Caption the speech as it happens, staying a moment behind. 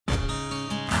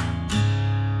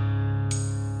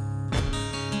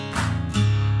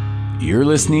You're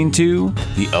listening to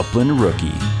The Upland Rookie,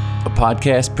 a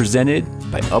podcast presented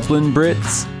by Upland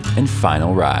Brits and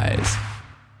Final Rise.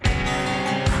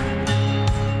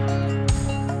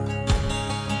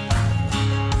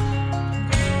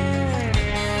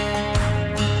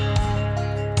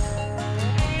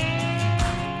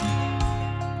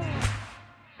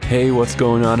 Hey, what's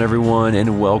going on, everyone,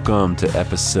 and welcome to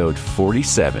episode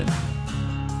 47.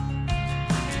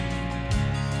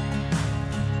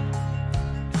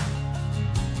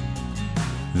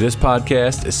 This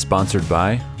podcast is sponsored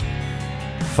by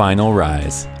Final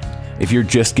Rise. If you're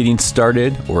just getting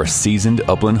started or a seasoned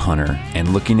upland hunter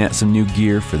and looking at some new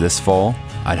gear for this fall,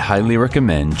 I'd highly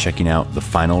recommend checking out the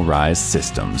Final Rise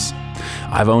systems.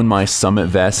 I've owned my Summit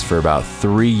vest for about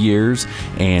 3 years,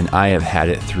 and I have had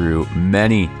it through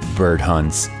many bird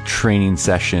hunts, training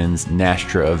sessions,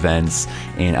 NASTRA events,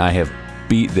 and I have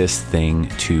beat this thing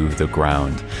to the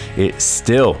ground. It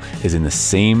still is in the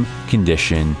same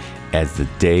condition as the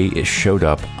day it showed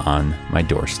up on my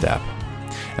doorstep.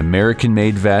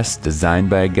 American-made vest designed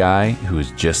by a guy who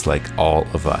is just like all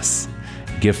of us.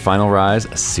 Give Final Rise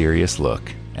a serious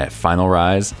look at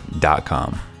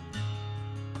finalrise.com.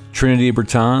 Trinity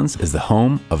Bretons is the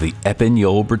home of the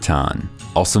Épagneul Breton,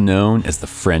 also known as the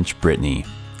French Brittany.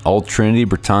 All Trinity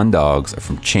Breton dogs are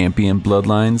from champion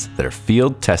bloodlines that are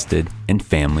field tested and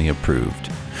family approved.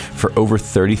 For over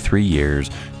 33 years,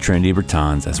 Trinity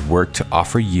Bretons has worked to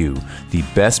offer you the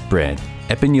best bred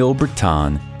Épagneul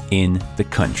Breton in the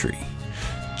country.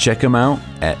 Check them out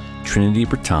at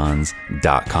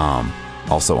trinitybretons.com.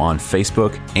 Also on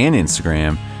Facebook and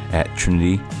Instagram at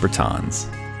Trinity Bretons.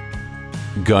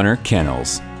 Gunner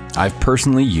Kennels. I've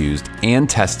personally used and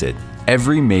tested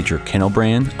every major kennel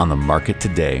brand on the market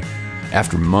today.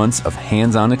 After months of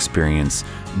hands-on experience,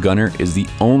 Gunner is the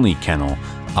only kennel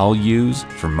I'll use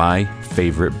for my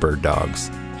favorite bird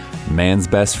dogs. Man's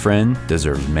best friend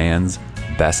deserves man's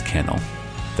best kennel.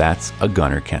 That's a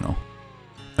Gunner kennel.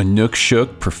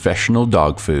 Inukshuk Professional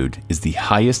Dog Food is the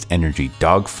highest energy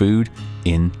dog food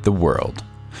in the world.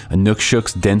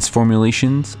 Inukshuk's dense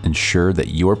formulations ensure that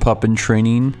your pup in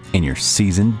training and your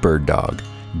seasoned bird dog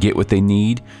get what they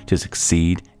need to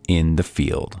succeed in the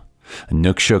field.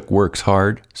 Inukshuk works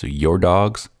hard so your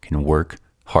dogs can work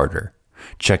harder.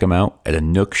 Check them out at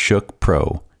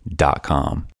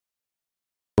inukshukpro.com.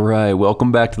 All right,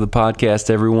 welcome back to the podcast,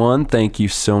 everyone. Thank you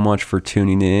so much for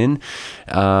tuning in.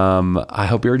 I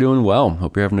hope you're doing well.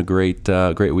 Hope you're having a great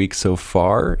week so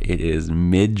far. It is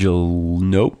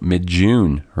mid-June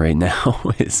right now.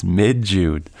 It's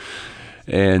mid-June.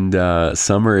 And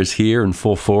summer is here in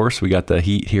full force. We got the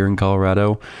heat here in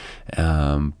Colorado.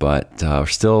 But we're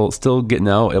still getting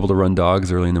out, able to run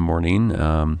dogs early in the morning.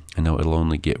 I know it'll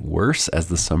only get worse as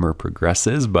the summer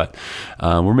progresses, but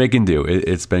we're making do.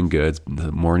 It's been good.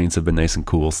 The mornings have been nice and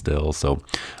cool still. So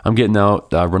I'm getting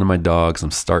out, running my dogs.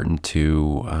 I'm starting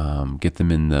to get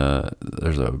them in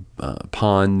there's a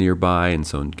pond nearby, and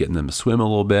so I'm getting them to swim a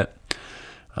little bit.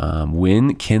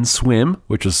 Wynn can swim,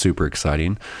 which was super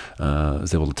exciting. I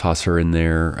was able to toss her in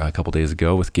there a couple days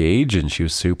ago with Gage, and she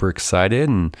was super excited.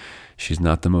 And she's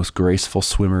not the most graceful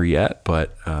swimmer yet,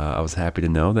 but I was happy to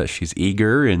know that she's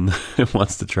eager and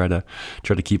wants to try to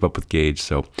keep up with Gage.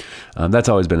 So that's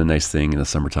always been a nice thing in the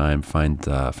summertime. Find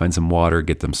some water,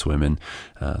 get them swimming.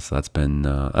 So that's been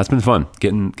fun.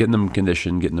 Getting them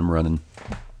conditioned, getting them running.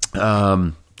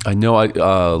 I know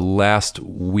last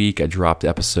week I dropped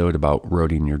an episode about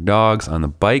roading your dogs on the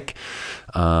bike.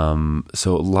 So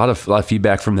a lot of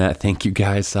feedback from that. Thank you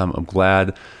guys. I'm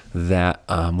glad that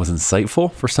was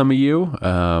insightful for some of you.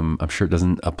 I'm sure it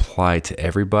doesn't apply to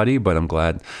everybody, but I'm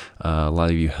glad a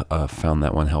lot of you found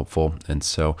that one helpful. And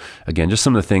so again, just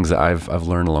some of the things that I've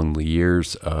learned along the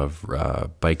years of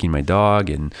biking my dog,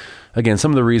 and again,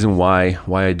 some of the reason why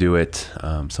I do it,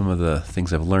 some of the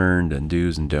things I've learned and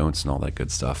do's and don'ts and all that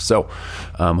good stuff. So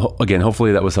again,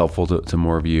 hopefully that was helpful to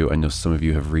more of you. I know some of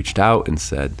you have reached out and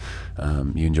said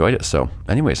you enjoyed it. So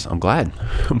anyways, I'm glad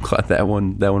that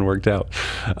one worked out.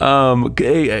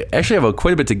 Okay, I actually have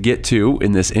quite a bit to get to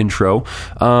in this intro.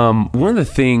 One of the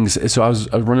things, so I was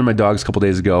running my dogs a couple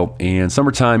days ago, and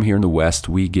summertime here in the West,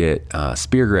 we get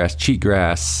speargrass,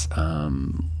 cheatgrass.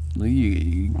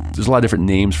 There's a lot of different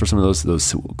names for some of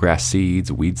those grass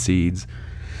seeds, weed seeds.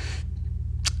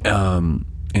 And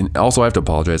also I have to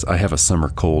apologize. I have a summer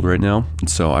cold right now, and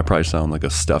so I probably sound like a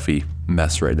stuffy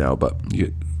mess right now, but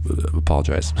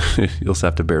apologize. You'll just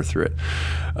have to bear through it.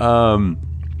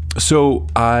 So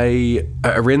I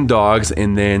ran dogs,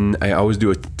 and then I always do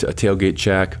a tailgate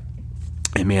check.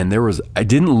 And man, I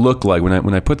didn't look like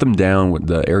when I put them down with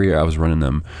the area I was running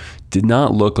them, did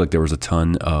not look like there was a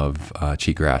ton of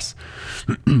cheatgrass.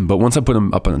 But once I put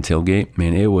them up on the tailgate,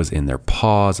 man, it was in their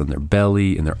paws, on their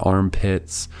belly, in their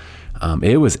armpits.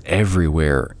 It was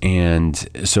everywhere. And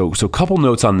so a couple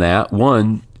notes on that.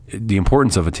 One, the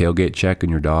importance of a tailgate check on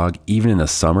your dog, even in the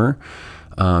summer.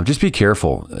 Just be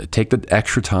careful. Take the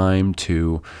extra time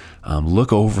to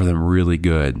look over them really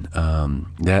good.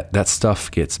 That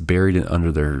stuff gets buried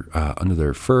under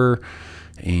their fur,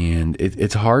 and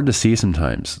it's hard to see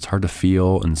sometimes. It's hard to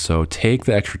feel, and so take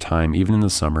the extra time, even in the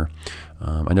summer.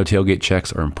 I know tailgate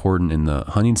checks are important in the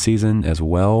hunting season as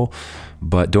well,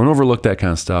 but don't overlook that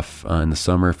kind of stuff in the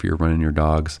summer if you're running your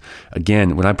dogs.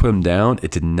 Again, when I put them down, it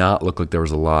did not look like there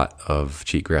was a lot of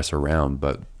cheatgrass around,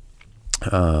 but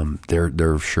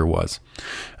there sure was.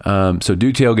 So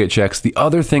do tailgate checks. The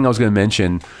other thing I was going to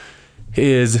mention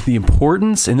is the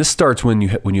importance, and this starts when you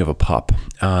have a pup.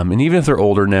 And even if they're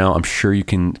older now, I'm sure you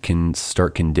can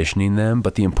start conditioning them,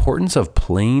 but the importance of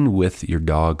playing with your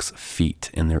dog's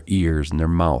feet and their ears and their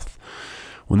mouth.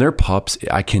 When they're pups,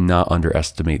 I cannot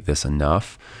underestimate this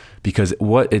enough, because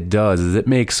what it does is it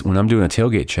makes, when I'm doing a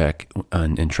tailgate check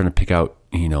and trying to pick out,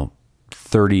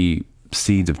 30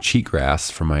 seeds of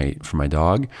cheatgrass for my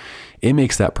dog, it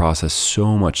makes that process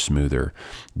so much smoother.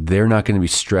 They're not going to be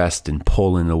stressed and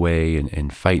pulling away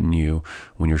and fighting you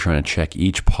when you're trying to check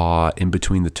each paw in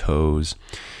between the toes.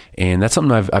 And that's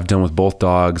something I've done with both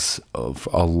dogs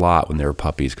a lot when they were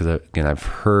puppies, because again, I've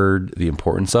heard the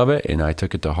importance of it and I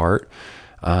took it to heart.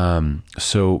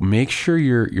 So make sure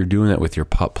you're doing that with your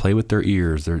pup. Play with their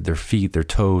ears, their feet, their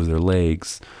toes, their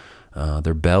legs,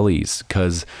 their bellies,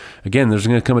 because again, there's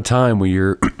going to come a time where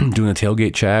you're doing a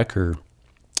tailgate check, or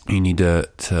you need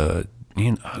to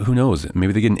who knows,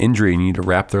 maybe they get an injury and you need to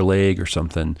wrap their leg or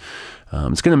something.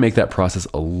 It's going to make that process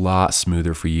a lot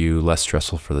smoother for you, less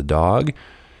stressful for the dog.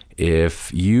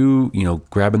 If you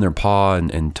grabbing their paw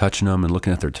and touching them and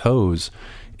looking at their toes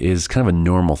is kind of a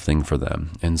normal thing for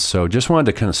them. And so just wanted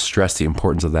to kind of stress the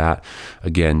importance of that.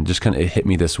 Again, just kind of, it hit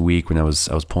me this week when I was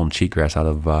pulling cheatgrass out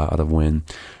of Wynn,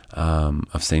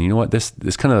 of saying, you know what, this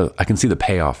kind of, I can see the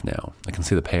payoff now. I can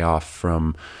see the payoff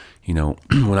from,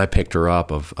 when I picked her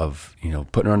up of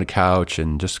putting her on the couch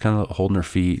and just kind of holding her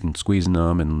feet and squeezing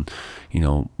them and,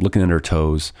 looking at her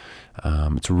toes.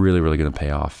 It's really, really going to pay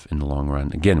off in the long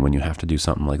run. Again, when you have to do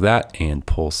something like that and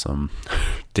pull some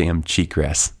damn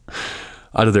cheatgrass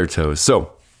out of their toes.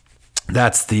 So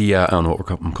that's the, I don't know what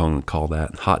I'm going to call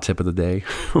that, hot tip of the day,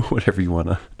 whatever you want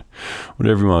to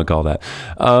call that.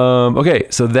 Okay,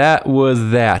 so that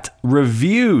was that.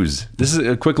 Reviews. This is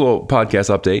a quick little podcast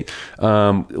update.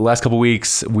 Last couple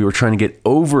weeks, we were trying to get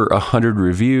over 100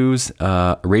 reviews,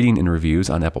 rating and reviews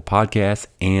on Apple Podcasts,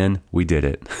 and we did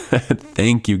it.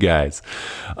 Thank you guys.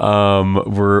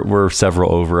 We're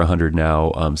several over 100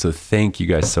 now. So thank you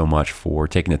guys so much for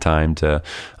taking the time to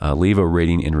leave a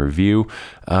rating and review.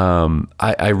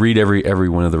 I read every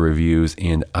one of the reviews,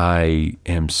 and I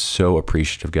am so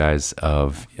appreciative, guys,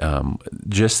 of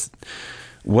just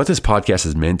what this podcast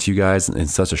has meant to you guys in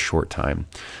such a short time.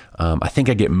 I think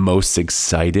I get most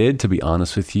excited, to be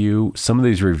honest with you, some of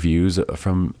these reviews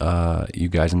from you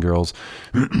guys and girls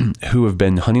who have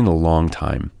been hunting a long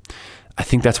time. I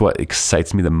think that's what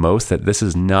excites me the most, that this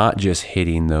is not just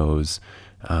hitting those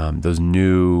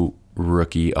new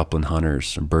rookie upland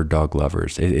hunters and bird dog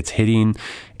lovers. It's hitting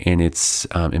and it's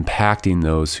impacting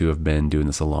those who have been doing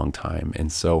this a long time. And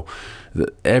so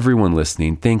everyone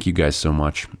listening, thank you guys so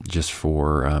much just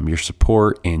for your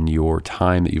support and your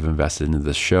time that you've invested into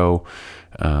this show.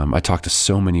 I talked to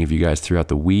so many of you guys throughout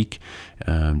the week,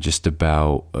 just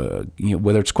about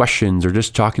whether it's questions or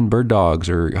just talking bird dogs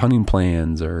or hunting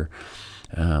plans, or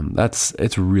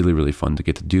it's really, really fun to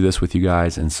get to do this with you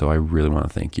guys. And so I really want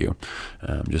to thank you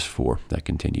just for that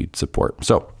continued support.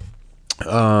 So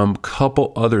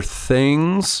couple other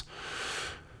things.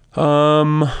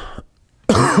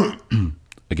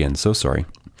 Again, so sorry.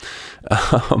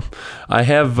 I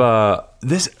have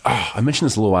this, I mentioned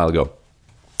this a little while ago.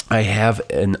 I have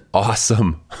an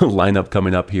awesome lineup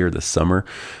coming up here this summer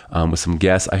with some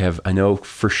guests. I know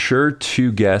for sure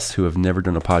 2 guests who have never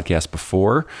done a podcast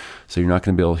before, so you're not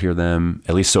going to be able to hear them,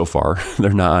 at least so far.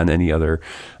 They're not on any other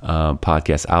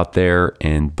podcasts out there,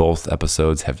 and both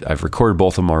episodes I've recorded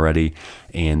both of them already,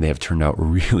 and they have turned out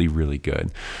really, really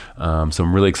good. So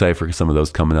I'm really excited for some of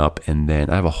those coming up, and then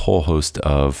I have a whole host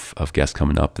of guests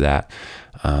coming up that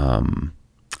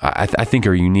I think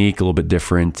are unique, a little bit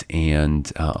different,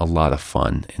 and a lot of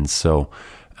fun. And so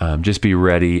just be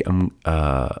ready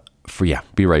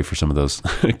be ready for some of those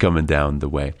coming down the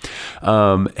way.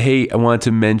 Hey, I wanted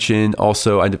to mention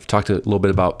also, I talked a little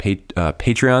bit about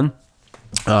Patreon.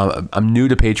 I'm new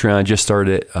to Patreon. I just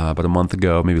started it about a month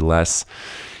ago, maybe less.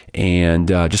 And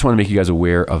just want to make you guys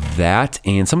aware of that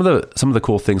and some of the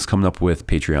cool things coming up with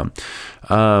Patreon.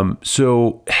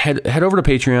 So head over to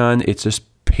Patreon. It's just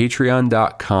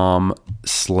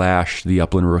patreon.com/the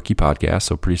Upland Rookie Podcast.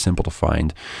 So pretty simple to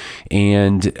find.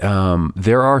 And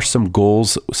there are some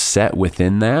goals set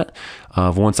within that.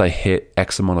 Once I hit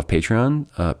X amount of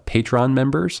Patreon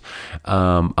members,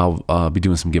 I'll be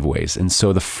doing some giveaways. And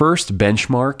so the first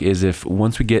benchmark is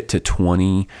once we get to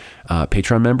 20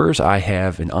 Patreon members, I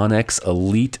have an Onyx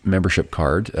Elite membership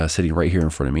card sitting right here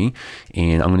in front of me,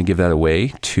 and I'm going to give that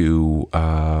away to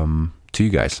you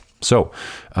guys. So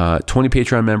 20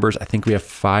 Patreon members. I think we have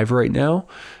 5 right now.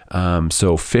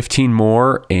 So 15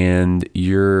 more, and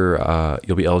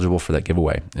you'll be eligible for that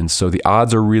giveaway. And so the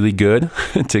odds are really good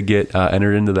to get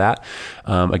entered into that.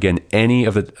 Again, any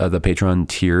of the Patreon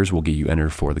tiers will get you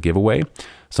entered for the giveaway.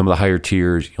 Some of the higher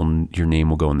tiers, your name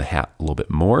will go in the hat a little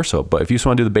bit more. But if you just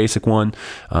want to do the basic one,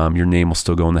 your name will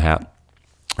still go in the hat.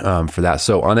 For that.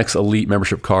 So Onyx Elite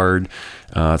membership card,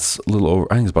 it's a little over,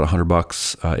 I think it's about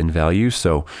 $100 in value.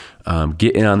 So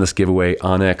get in on this giveaway.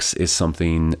 Onyx is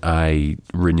something I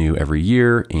renew every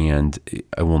year, and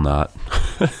I will not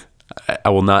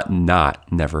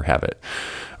never have it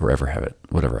or ever have it,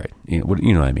 whatever you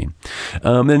know what I mean.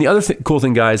 Then the other cool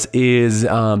thing, guys, is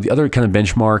the other kind of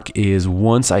benchmark is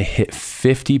once I hit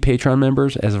 50 Patreon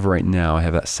members. As of right now, I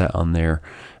have that set on there.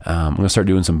 I'm going to start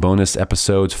doing some bonus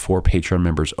episodes for Patreon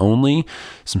members only,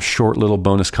 some short little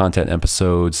bonus content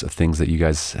episodes of things that you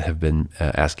guys have been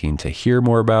asking to hear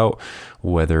more about,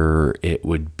 whether it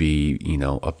would be,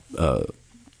 a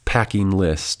packing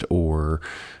list or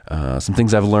some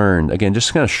things I've learned. Again,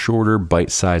 just kind of shorter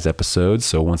bite-sized episodes.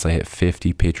 So once I hit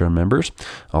 50 Patreon members,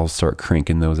 I'll start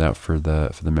cranking those out for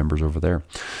the members over there.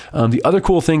 The other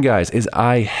cool thing, guys, is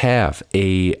I have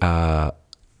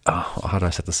how do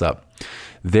I set this up?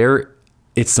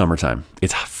 It's summertime.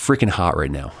 It's freaking hot right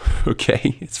now.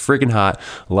 Okay. It's freaking hot.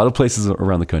 A lot of places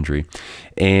around the country.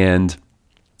 And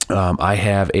I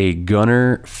have a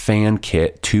Gunner Fan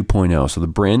Kit 2.0. So the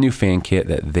brand new fan kit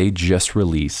that they just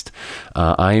released.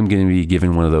 I am going to be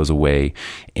giving one of those away.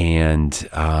 And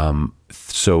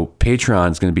so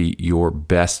Patreon is going to be your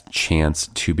best chance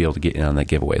to be able to get in on that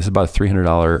giveaway. It's about a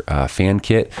 $300 fan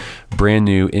kit, brand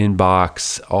new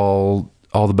inbox, all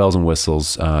the bells and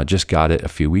whistles. Just got it a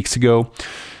few weeks ago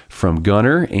from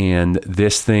Gunner, and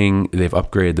this thing, they've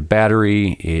upgraded the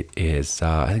battery. It is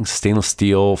I think stainless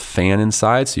steel fan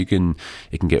inside, so it can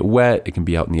get wet, it can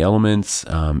be out in the elements.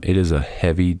 It is a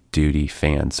heavy duty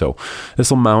fan. So this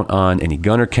will mount on any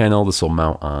Gunner kennel, this will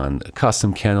mount on a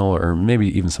custom kennel, or maybe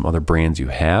even some other brands you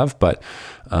have, but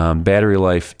battery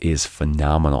life is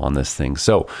phenomenal on this thing.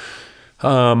 So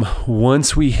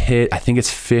once we hit, I think it's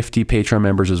 50 Patreon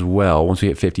members as well. Once we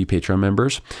hit 50 Patreon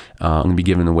members, I'm going to be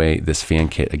giving away this fan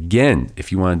kit. Again,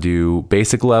 if you want to do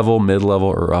basic level, mid-level,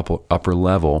 or upper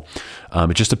level,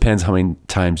 it just depends how many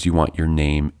times you want your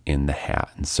name in the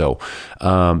hat. And so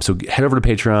head over to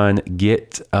Patreon,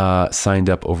 get signed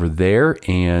up over there,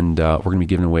 and we're going to be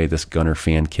giving away this Gunner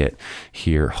fan kit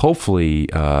here. Hopefully,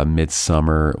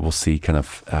 midsummer, we'll see kind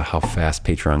of how fast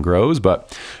Patreon grows.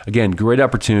 But again, great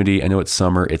opportunity. I know it's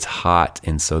summer, it's hot,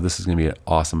 and so this is going to be an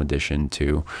awesome addition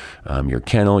to your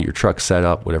kennel, your truck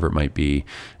setup, whatever it might be.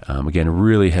 Again,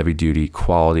 really heavy duty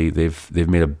quality. They've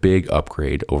made a big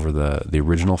upgrade over the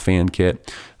original fan kit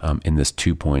in this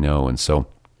 2.0, and so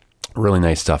really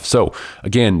nice stuff. So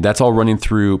again, that's all running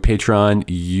through Patreon.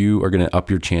 You are going to up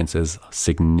your chances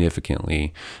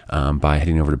significantly by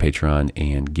heading over to Patreon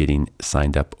and getting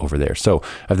signed up over there. So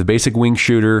I have the basic wing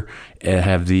shooter, I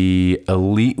have the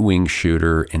elite wing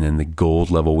shooter, and then the gold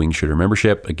level wing shooter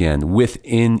membership. Again,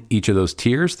 within each of those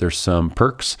tiers, there's some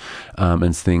perks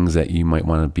and things that you might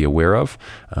want to be aware of.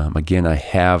 Again, I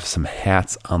have some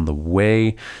hats on the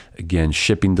way. Again,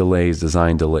 shipping delays,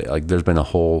 design delay, like there's been a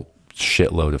whole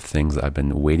shitload of things I've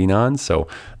been waiting on. So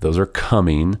those are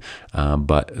coming,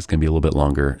 but it's going to be a little bit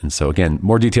longer. And so again,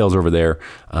 more details over there.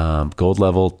 Gold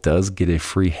level does get a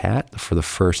free hat for the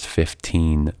first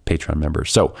 15 Patreon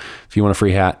members. So if you want a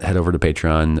free hat, head over to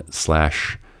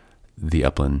Patreon/The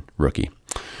Upland Rookie.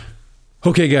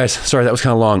 Okay, guys, sorry, that was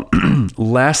kind of long.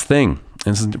 Last thing,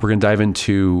 and we're going to dive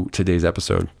into today's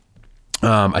episode.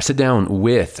 I sit down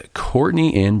with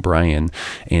Courtney and Brian,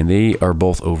 and they are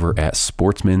both over at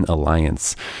Sportsman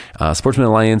Alliance. Sportsman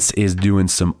Alliance is doing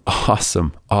some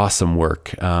awesome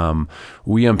work.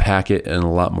 We unpack it in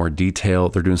a lot more detail.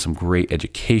 They're doing some great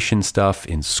education stuff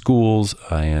in schools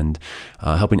and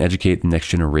helping educate the next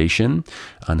generation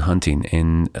on hunting.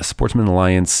 And Sportsman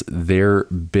Alliance, their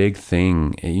big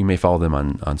thing, you may follow them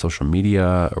on social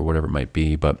media or whatever it might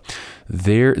be, but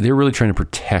they're really trying to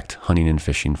protect hunting and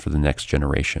fishing for the next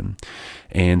generation.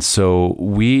 And so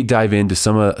we dive into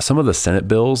some of the Senate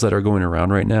bills that are going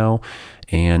around right now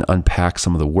and unpack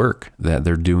some of the work that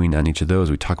they're doing on each of those.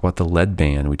 We talk about the lead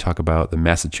ban. We talk about the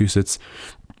Massachusetts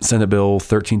Senate Bill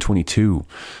 1322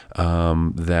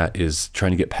 that is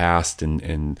trying to get passed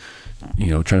and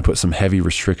trying to put some heavy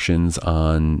restrictions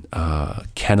on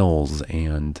kennels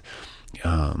and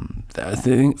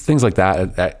things like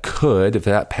that could, if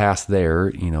that passed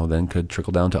there, then could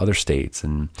trickle down to other states.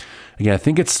 And again, I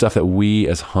think it's stuff that we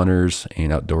as hunters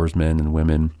and outdoorsmen and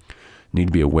women need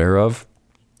to be aware of.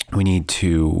 We need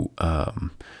to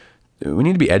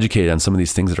be educated on some of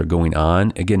these things that are going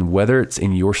on, again, whether it's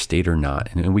in your state or not.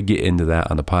 And we get into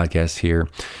that on the podcast here.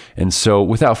 And so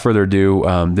without further ado,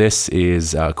 this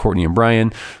is Courtney and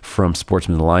Brian from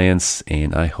Sportsman Alliance,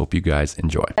 and I hope you guys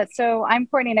enjoy. So I'm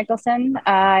Courtney Nicholson.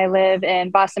 I live in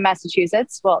Boston,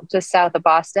 Massachusetts, well, just south of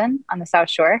Boston on the South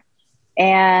Shore.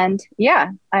 And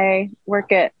yeah, I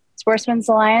work at Sportsman's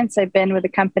Alliance. I've been with the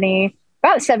company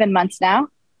about 7 months now.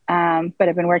 But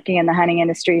I've been working in the hunting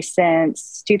industry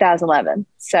since 2011.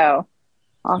 So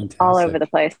all over the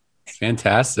place.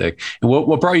 Fantastic. And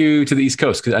what brought you to the East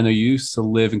Coast? Because I know you used to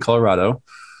live in Colorado.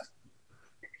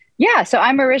 Yeah. So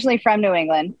I'm originally from New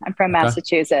England. I'm from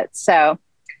Massachusetts. So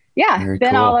yeah, Very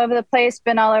been cool. all over the place,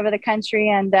 been all over the country,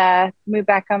 and moved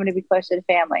back home to be closer to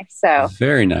family. So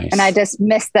very nice. And I just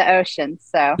missed the ocean.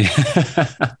 So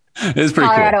it's pretty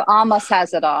Colorado cool. almost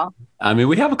has it all. I mean,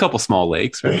 we have a couple small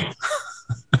lakes, right?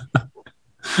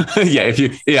 I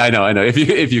know.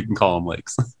 If you can call them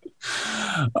lakes.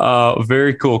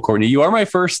 Very cool, Courtney. You are my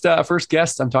first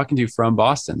guest I'm talking to from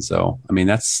Boston. So, I mean,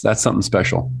 that's something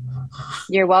special.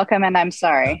 You're welcome. And I'm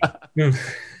sorry.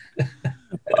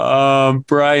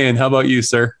 Brian, how about you,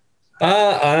 sir?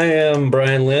 I am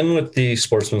Brian Lynn with the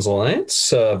Sportsman's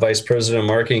Alliance, Vice President of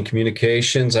Marketing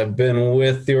Communications. I've been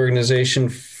with the organization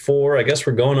for, I guess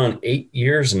we're going on 8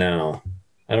 years now.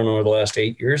 I don't know where the last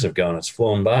 8 years have gone. It's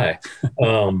flown by.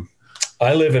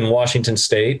 I live in Washington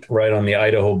State, right on the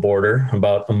Idaho border,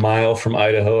 about a mile from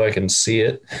Idaho. I can see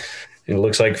it. It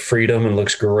looks like freedom and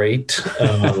looks great.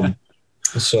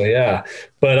 So, yeah.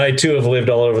 But I, too, have lived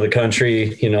all over the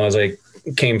country, as I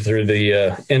came through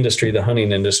the industry. The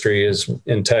hunting industry is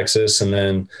in Texas, and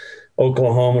then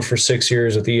Oklahoma for 6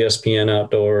 years with ESPN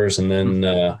Outdoors, and then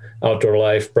Outdoor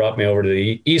Life brought me over to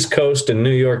the East Coast in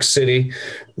New York City,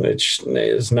 which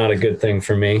is not a good thing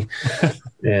for me.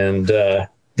 And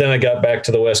then I got back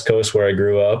to the West Coast where I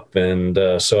grew up, and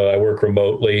so I work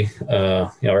remotely.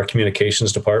 Our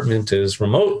communications department is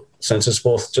remote since it's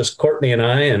both just Courtney and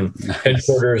I, and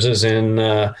headquarters is in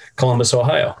Columbus,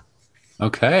 Ohio.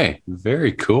 Okay,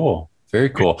 very cool. Very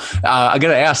cool. I got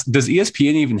to ask, does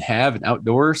ESPN even have an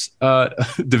outdoors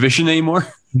division anymore?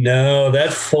 No,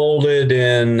 that folded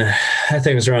in, I think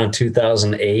it was around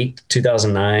 2008,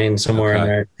 2009, somewhere in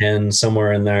there, 10,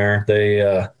 somewhere in there.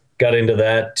 They got into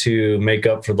that to make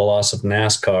up for the loss of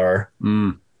NASCAR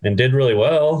and did really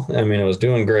well. I mean, it was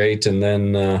doing great. And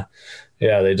then,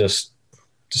 they just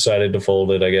decided to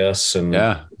fold it, I guess. And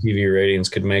TV ratings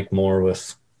could make more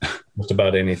with just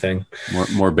about anything.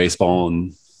 More baseball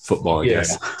and football, I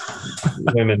guess.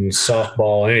 Women's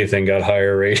softball, anything got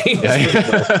higher ratings.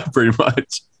 Pretty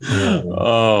much. Yeah.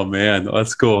 Oh man,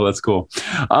 that's cool.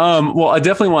 Well, I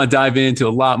definitely want to dive into a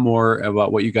lot more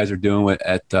about what you guys are doing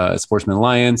at Sportsman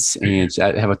Alliance, and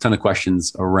I have a ton of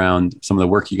questions around some of the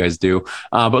work you guys do.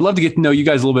 But I'd love to get to know you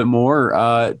guys a little bit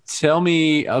more. Tell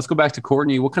me, let's go back to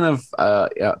Courtney. What kind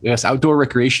of, outdoor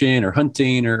recreation or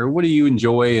hunting, or what do you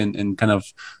enjoy, and kind of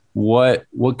what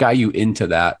got you into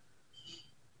that?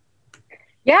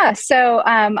 Yeah. So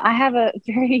I have a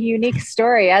very unique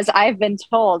story, as I've been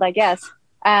told, I guess.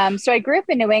 So I grew up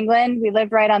in New England. We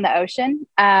lived right on the ocean,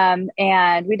 and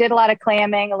we did a lot of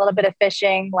clamming, a little bit of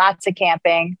fishing, lots of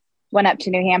camping, went up to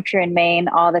New Hampshire and Maine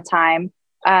all the time.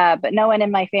 But no one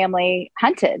in my family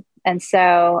hunted. And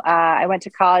so I went to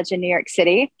college in New York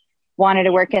City, wanted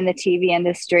to work in the TV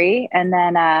industry, and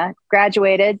then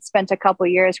graduated, spent a couple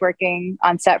years working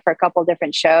on set for a couple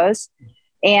different shows.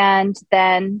 And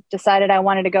then decided I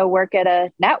wanted to go work at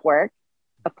a network.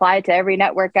 applied to every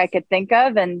network I could think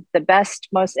of. And the best,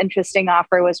 most interesting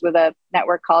offer was with a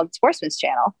network called Sportsman's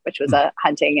Channel, which was a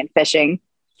hunting and fishing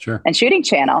and shooting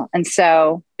channel. And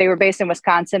so they were based in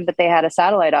Wisconsin, but they had a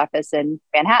satellite office in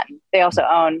Manhattan. They also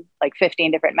own like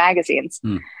 15 different magazines.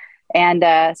 And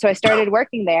so I started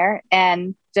working there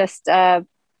and just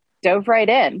dove right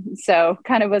in. So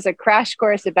kind of was a crash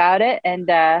course about it. And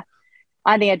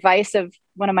on the advice of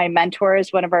one of my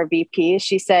mentors, one of our VPs,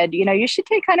 she said, you should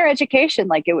take hunter education.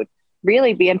 Like it would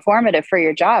really be informative for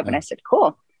your job. And I said,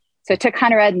 cool. So I took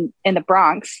hunter ed in the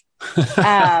Bronx.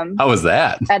 How was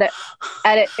that?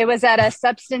 It was at a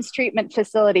substance treatment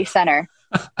facility center.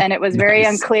 And it was very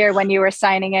unclear when you were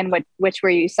signing in, which were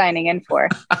you signing in for?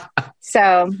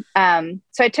 So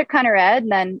I took hunter ed,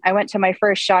 and then I went to my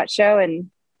first SHOT Show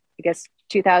in, I guess,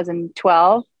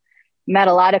 2012. Met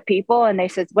a lot of people, and they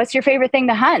said, "What's your favorite thing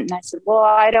to hunt?" And I said, "Well,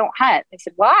 I don't hunt." They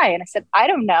said, "Why?" And I said, "I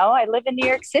don't know. I live in New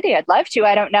York City. I'd love to.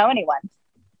 I don't know anyone."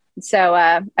 And so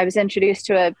I was introduced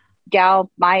to a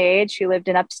gal my age who lived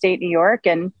in upstate New York,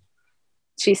 and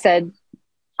she said,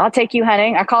 "I'll take you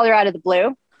hunting." I called her out of the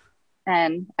blue,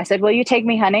 and I said, "Will you take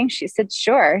me hunting?" She said,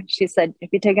 "Sure." She said, "Have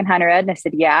you taken hunter ed?" And I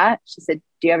said, "Yeah." She said,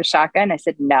 "Do you have a shotgun?" I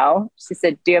said, "No." She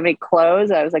said, "Do you have any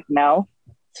clothes?" I was like, "No."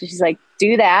 So she's like,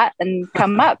 "Do that and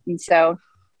come up." And so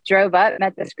drove up,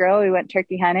 met this girl, we went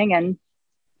turkey hunting, and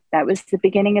that was the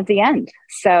beginning of the end.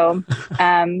 So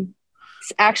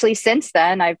actually since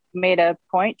then, I've made a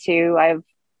point I've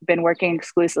been working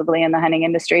exclusively in the hunting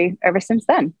industry ever since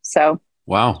then. So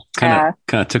wow, kind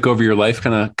of took over your life,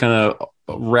 kind of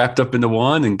wrapped up into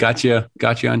one and got you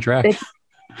on track.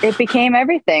 It became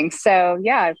everything. So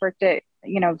yeah, I've worked at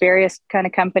various kind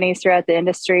of companies throughout the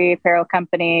industry, apparel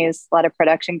companies, a lot of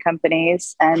production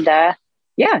companies, and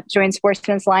joined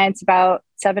Sportsmen's Alliance about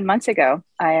 7 months ago.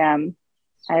 I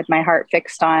had my heart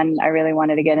fixed on, I really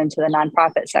wanted to get into the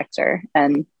nonprofit sector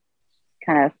and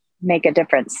kind of make a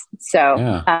difference.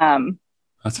 So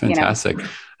that's fantastic.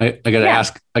 I gotta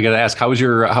ask, how was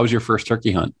your first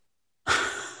turkey hunt?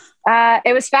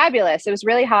 It was fabulous. It was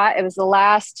really hot. It was the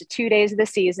last 2 days of the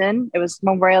season. It was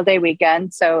Memorial Day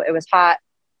weekend. So it was hot.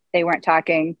 They weren't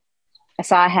talking. I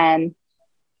saw a hen,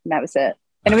 and that was it.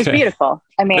 And it was beautiful.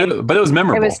 I mean, but it was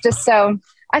memorable. It was just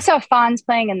I saw fawns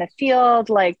playing in the field,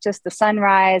 like just the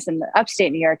sunrise, and the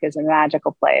upstate New York is a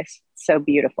magical place. So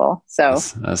beautiful. So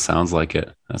that sounds like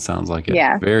it.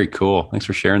 Yeah. Very cool. Thanks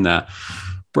for sharing that.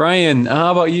 Brian,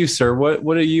 how about you, sir?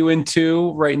 What are you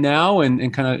into right now?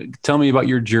 And kind of tell me about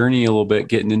your journey a little bit,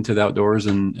 getting into the outdoors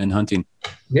and hunting.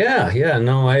 Yeah.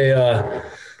 No,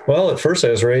 well, at first I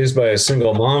was raised by a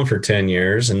single mom for 10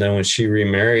 years. And then when she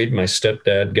remarried, my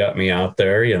stepdad got me out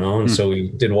there, and so we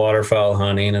did waterfowl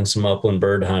hunting and some upland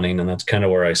bird hunting. And that's kind of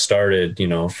where I started,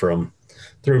 from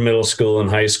through middle school and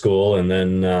high school. And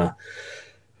then,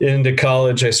 into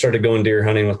college, I started going deer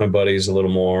hunting with my buddies a little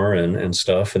more and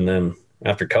stuff. And then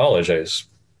after college, I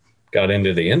got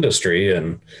into the industry,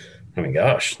 and I mean,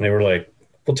 gosh, they were like,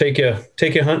 "We'll take you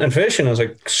hunting and fishing." I was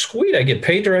like, "Sweet, I get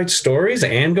paid to write stories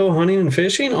and go hunting and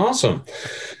fishing. Awesome."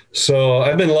 So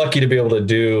I've been lucky to be able to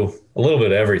do a little bit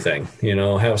of everything,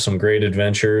 have some great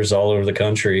adventures all over the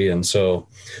country. And so,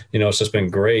 it's just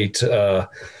been great.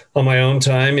 On my own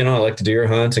time, I like to deer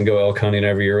hunt and go elk hunting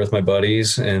every year with my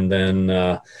buddies. And then,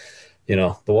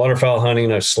 the waterfowl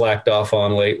hunting I've slacked off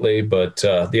on lately, but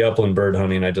the upland bird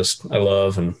hunting I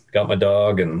love, and got my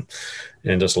dog and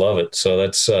just love it. So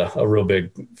that's a real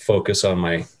big focus on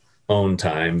my own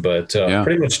time, but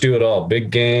pretty much do it all. Big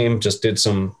game, just did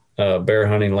some bear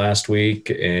hunting last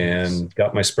week and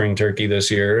got my spring turkey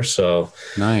this year. So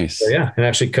nice. So, and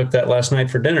actually cooked that last night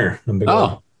for dinner. A big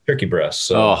old turkey breast.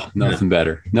 So nothing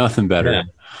better. Yeah.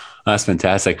 That's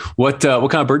fantastic. What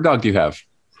kind of bird dog do you have?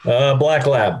 Black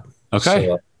lab. Okay.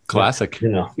 So, classic.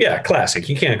 Classic.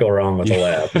 You can't go wrong with a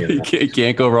lab. You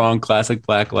can't go wrong. Classic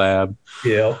black lab.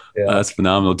 Yeah. That's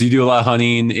phenomenal. Do you do a lot of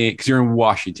hunting? Because you're in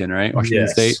Washington, right? Washington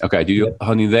State. Okay. Do you do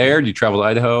hunting there? Do you travel to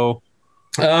Idaho?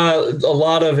 A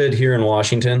lot of it here in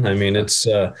Washington. I mean, it's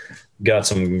got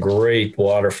some great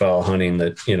waterfowl hunting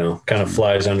that kind of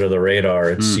flies under the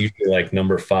radar. It's usually like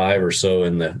number 5 or so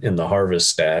in the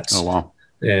harvest stats. Oh wow.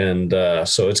 And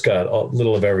so it's got a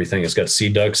little of everything. It's got sea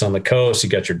ducks on the coast. You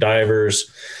got your divers.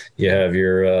 You have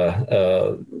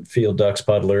your field ducks,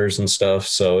 puddlers, and stuff.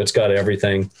 So it's got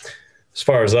everything. As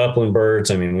far as upland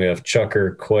birds, I mean, we have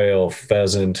chukar, quail,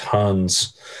 pheasant,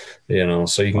 huns.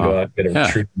 So you can go out and get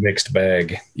a true mixed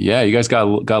bag. Yeah, you guys got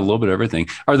a little bit of everything.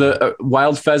 Are the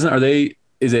wild pheasant?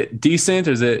 Is it decent?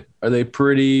 Are they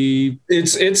pretty?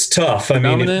 It's tough.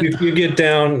 Phenomenal? I mean, if you get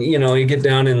down, you get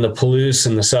down in the Palouse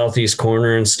and the southeast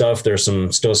corner and stuff, there's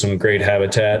still some great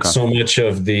habitat. Okay. So much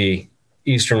of the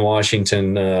Eastern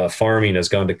Washington farming has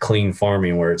gone to clean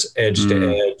farming, where it's edge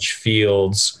to edge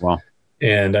fields. Wow.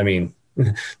 And I mean,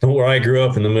 where I grew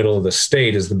up in the middle of the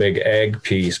state is the big ag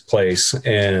place,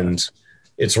 and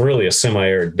it's really a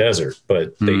semi-arid desert,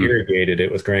 but they irrigated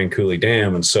it with Grand Coulee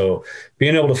Dam. And so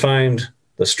being able to find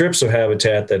the strips of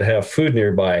habitat that have food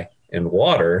nearby and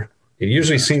water, it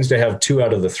usually seems to have 2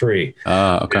 out of the 3.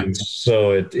 Okay. And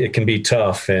so it can be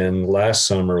tough. And last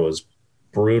summer was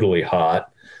brutally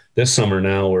hot. This summer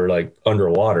now we're like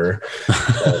underwater.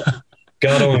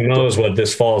 God only knows what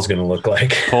this fall is going to look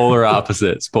like. Polar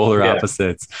opposites.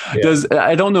 Yeah.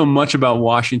 I don't know much about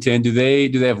Washington. Do they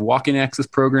have walking access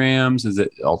programs? Is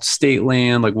it all state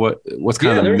land? Like what's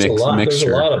kind of the mixture? There's a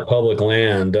lot of public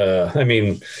land. I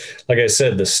mean, like I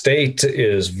said, the state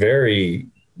is very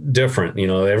different. You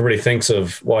know, everybody thinks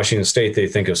of Washington State, they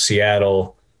think of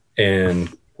Seattle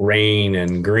and rain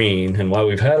and green. And while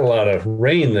we've had a lot of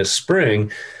rain this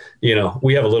spring, you know,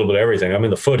 we have a little bit of everything. I'm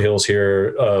in the foothills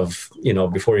here of, you know,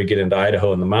 before you get into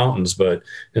Idaho and the mountains, but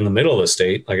in the middle of the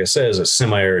state, like I said, is a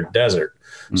semi-arid desert.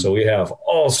 So we have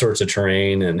all sorts of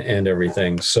terrain and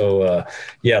everything. So,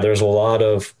 there's a lot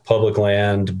of public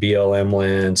land, BLM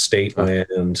land, state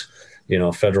land, you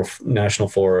know, federal national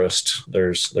forest.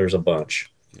 There's a bunch.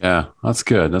 Yeah, that's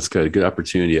good. Good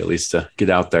opportunity, at least, to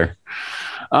get out there.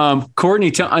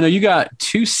 Courtney, I know you got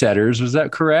 2 setters. Was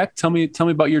that correct? Tell me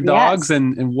about your dogs. Yes.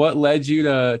 and what led you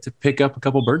to pick up a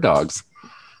couple bird dogs.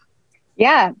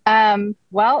 Yeah.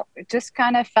 Well, it just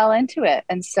kind of fell into it.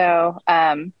 And so,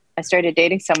 I started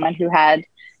dating someone who had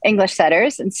English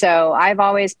setters. And so I've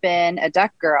always been a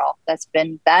duck girl.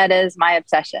 That is my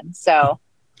obsession. So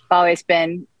I've always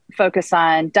been focused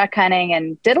on duck hunting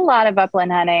and did a lot of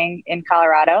upland hunting in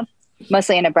Colorado,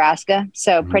 mostly in Nebraska.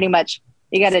 So pretty much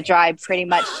you got to drive pretty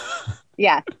much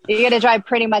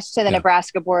to the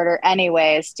Nebraska border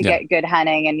anyways to get good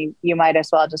hunting, and you might as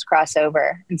well just cross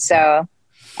over. And so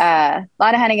a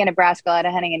lot of hunting in Nebraska, a lot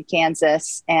of hunting in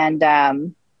Kansas, and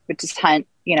would just hunt,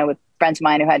 you know, with friends of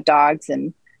mine who had dogs,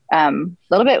 and a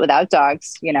little bit without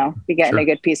dogs. You know, if you're getting a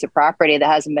good piece of property that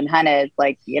hasn't been hunted,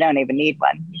 like you don't even need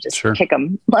one. You just kick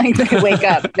them, like they wake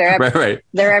up. They're right.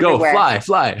 They're everywhere. Go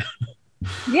fly.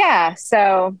 Yeah.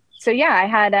 So I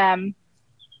had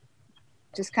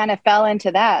just kind of fell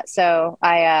into that. So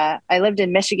I lived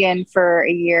in Michigan for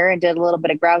a year and did a little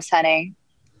bit of grouse hunting.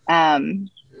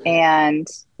 And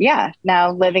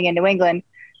now living in New England.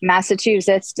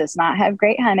 Massachusetts does not have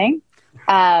great hunting.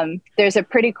 There's a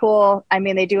pretty cool,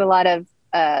 they do a lot of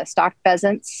stock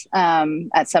pheasants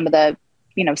at some of the,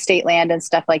 you know, state land and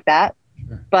stuff like that.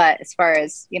 Sure. But as far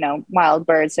as, you know, wild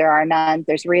birds, there are none.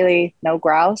 There's really no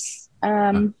grouse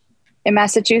in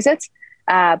Massachusetts.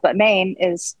 But Maine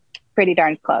is pretty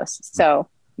darn close. So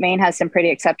Maine has some pretty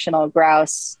exceptional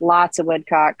grouse, lots of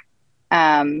woodcock.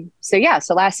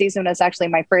 So last season was actually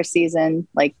my first season,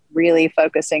 like really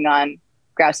focusing on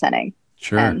grouse hunting.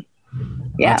 Sure. And,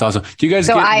 that's awesome. Do you guys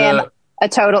I am a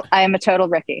total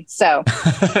rookie. So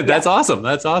that's awesome.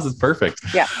 That's awesome. Perfect.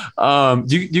 Yeah.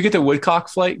 Do you get the woodcock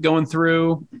flight going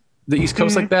through the East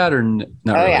Coast like that or not?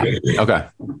 Really? Yeah. Okay.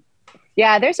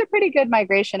 Yeah. There's a pretty good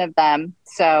migration of them.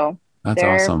 So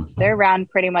they're awesome. They're around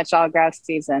pretty much all grouse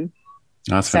season.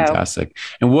 That's fantastic.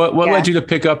 And what led you to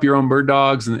pick up your own bird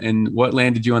dogs, and what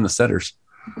landed you on the setters?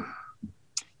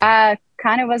 Kind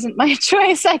of wasn't my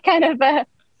choice. I kind of that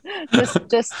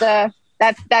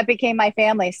became my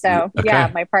family. So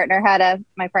my partner had a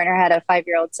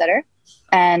 5-year-old setter,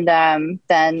 and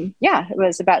then it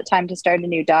was about time to start a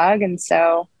new dog, and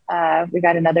so we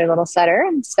got another little setter,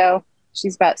 and so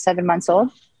she's about 7 months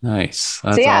old. Nice.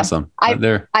 That's awesome. I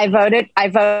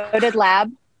voted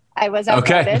lab. I was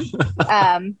outvoted.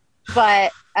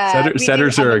 But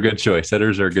setters are a good choice.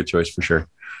 Setters are a good choice for sure.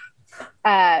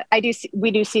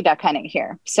 We do see duck hunting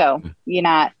here, so you're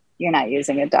not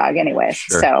using a dog anyways.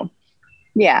 Sure. So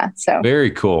very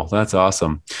cool. That's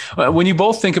awesome. When you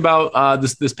both think about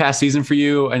this past season for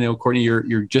you, I know Courtney,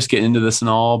 you're just getting into this and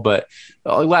all, but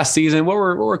last season, what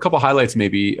were a couple highlights?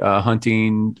 Maybe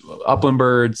hunting, upland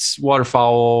birds,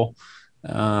 waterfowl.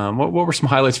 What were some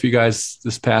highlights for you guys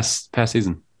this past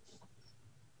season?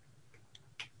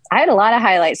 I had a lot of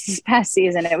highlights this past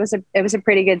season. It was a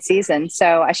pretty good season.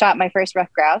 So I shot my first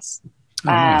rough grouse.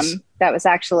 Nice. That was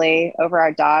actually over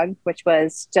our dog, which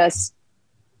was just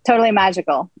totally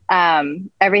magical.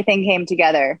 Everything came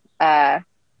together.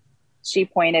 She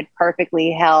pointed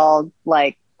perfectly, held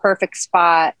like perfect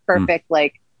spot,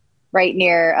 like right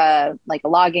near like a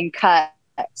logging cut.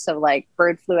 So like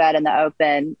bird flew out in the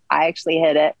open. I actually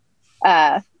hit it.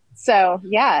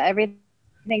 Everything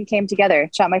came together.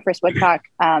 Shot my first woodcock.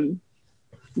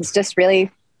 It's just really,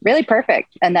 really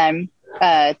perfect. And then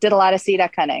did a lot of sea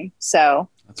duck hunting. So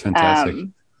That's fantastic.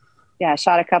 Yeah,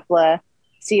 shot a couple of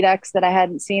sea ducks that I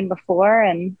hadn't seen before,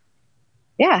 and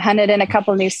yeah, hunted in a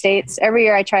couple new states. Every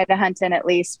year I try to hunt in at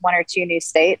least 1 or 2 new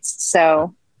states.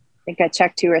 So I think I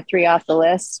checked 2 or 3 off the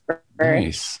list for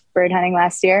Nice. bird hunting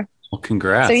last year. Well,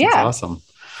 congrats. So, yeah. That's awesome.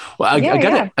 Well, I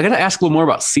gotta ask a little more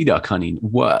about sea duck hunting.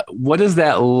 What is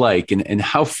that like, and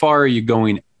how far are you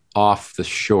going off the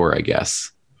shore, I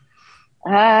guess?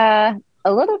 A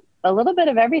little bit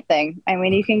of everything. I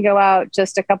mean, you can go out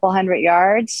just a couple 100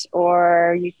 yards,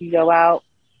 or you can go out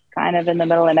kind of in the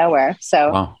middle of nowhere.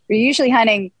 So Wow. we're usually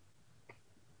hunting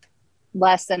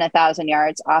less than 1,000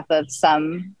 yards off of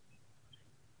some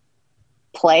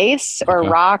place or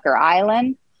rock or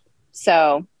island.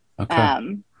 So, if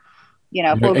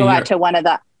we'll go out to one of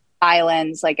the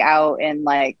islands, like out in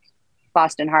like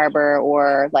Boston Harbor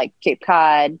or like Cape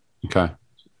Cod. Okay.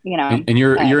 And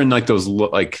you're in like those,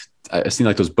 like, I've seen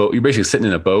like those boat. You're basically sitting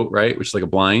in a boat, right? Which is like a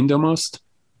blind almost.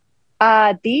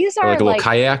 These are or like a little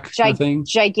kayak kind of thing.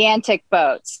 Gigantic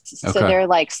boats. So they're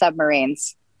like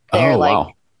submarines. They're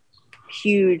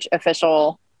huge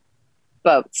official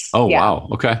boats. Oh, wow.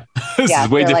 Okay. This is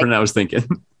way different than I was thinking.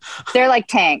 They're like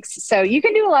tanks. So you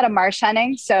can do a lot of marsh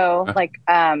hunting. So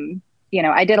I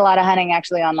did a lot of hunting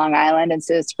actually on Long Island. And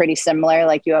so it's pretty similar.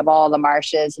 Like you have all the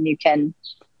marshes and you can,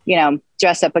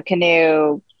 dress up a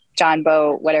canoe, John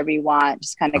boat, whatever you want,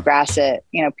 just kind of grass it,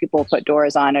 people put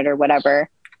doors on it or whatever.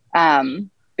 But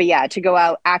yeah, to go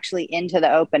out actually into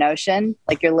the open ocean,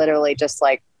 like you're literally just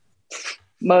like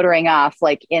motoring off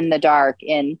like in the dark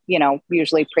in,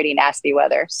 usually pretty nasty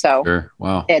weather. So sure.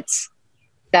 Wow.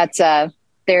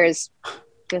 There's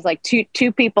like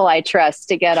two people I trust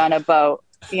to get on a boat,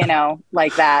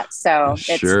 like that. So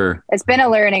it's been a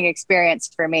learning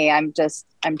experience for me. I'm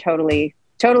totally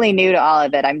new to all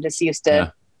of it. I'm just used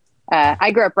to,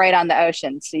 I grew up right on the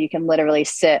ocean. So you can literally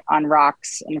sit on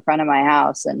rocks in front of my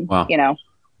house and,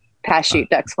 pass shoot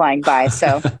ducks flying by.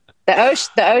 So the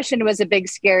ocean was a big,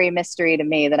 scary mystery to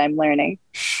me that I'm learning.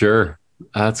 Sure.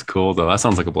 That's cool though. That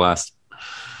sounds like a blast.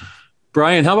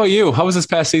 Brian, how about you? How was this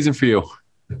past season for you?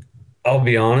 I'll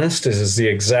be honest, this is the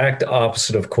exact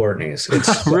opposite of Courtney's.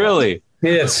 It's really?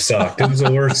 It sucked. It was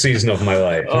the worst season of my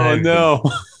life. Oh, no.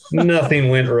 Nothing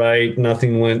went right.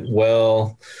 Nothing went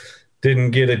well.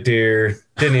 Didn't get a deer.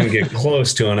 Didn't even get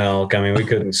close to an elk. I mean, we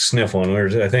couldn't sniff one.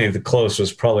 I think the close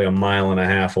was probably 1.5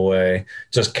 miles away.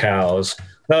 Just cows.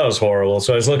 That was horrible.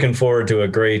 So I was looking forward to a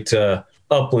great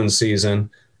upland season,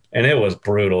 and it was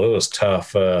brutal. It was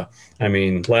tough.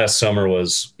 Last summer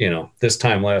was, this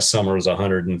time last summer was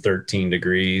 113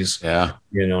 degrees. Yeah.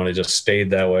 And it just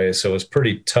stayed that way. So it was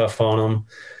pretty tough on them.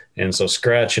 And so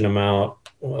scratching them out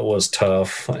was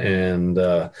tough. And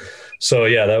so,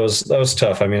 yeah, that was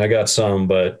tough. I mean, I got some,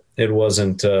 but it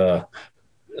wasn't a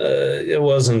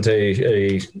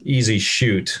easy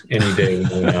shoot any day when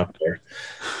we went out there.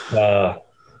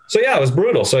 So yeah, it was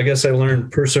brutal. So I guess I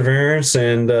learned perseverance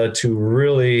and to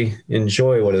really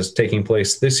enjoy what is taking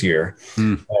place this year.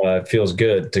 It feels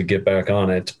good to get back on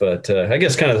it. But I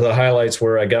guess kind of the highlights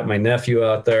were I got my nephew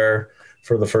out there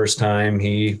for the first time.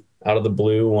 He, out of the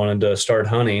blue, wanted to start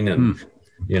hunting and,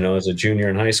 as a junior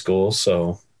in high school.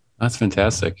 So that's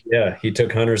fantastic. Yeah, he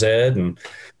took hunter's ed and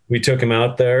we took him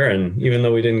out there. And even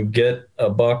though we didn't get a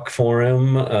buck for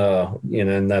him,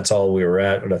 and that's all we were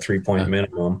at a 3-point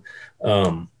minimum,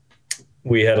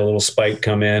 we had a little spike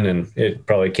come in and it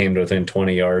probably came to within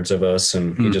 20 yards of us.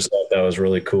 And he just thought that was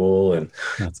really cool. And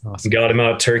that's awesome. Got him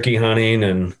out turkey hunting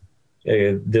and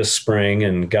this spring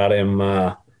and got him,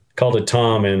 called a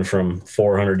tom in from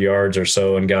 400 yards or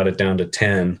so and got it down to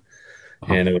 10.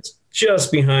 Wow. And it was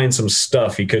just behind some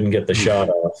stuff. He couldn't get the shot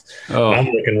off. Oh. I'm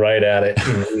looking right at it.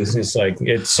 And it's like,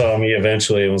 it saw me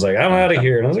eventually and was like, I'm out of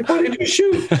here. And I was like, why did you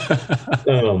shoot?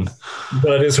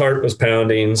 But his heart was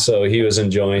pounding. So he was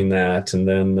enjoying that. And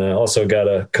then also got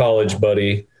a college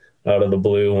buddy out of the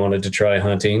blue, wanted to try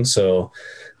hunting. So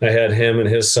I had him and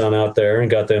his son out there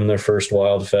and got them their first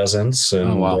wild pheasants.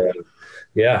 And, wow.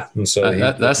 Yeah. And so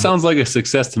that sounds like a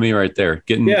success to me right there.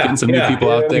 Getting some new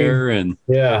people out there. And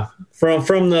yeah,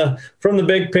 from the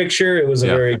big picture, it was a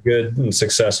very good and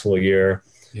successful year.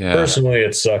 Yeah. Personally,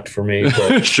 it sucked for me.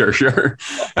 But sure.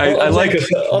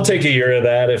 I'll take a year of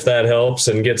that if that helps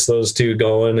and gets those two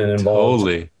going and involved.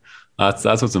 Totally.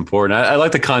 That's what's important. I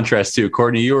like the contrast too.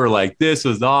 Courtney, you were like, this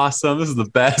was awesome. This is the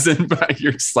best. And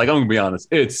you're just like, I'm going to be honest.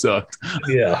 It sucked.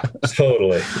 Yeah,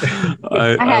 totally.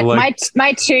 I had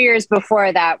my 2 years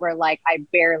before that were like, I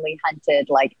barely hunted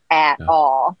like at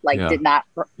all, did not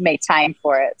make time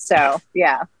for it. So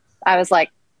yeah, I was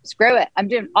like, screw it. I'm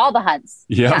doing all the hunts.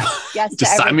 Yeah. Yes.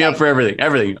 Just sign me up for everything.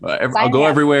 I'll go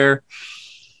everywhere.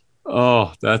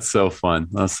 Oh, that's so fun.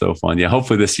 That's so fun. Yeah.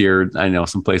 Hopefully this year, I know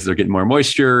some places are getting more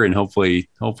moisture, and hopefully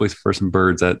for some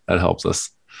birds that helps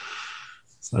us.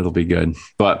 So that'll be good.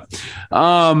 But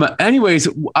anyways,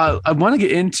 I want to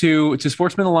get to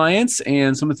Sportsman Alliance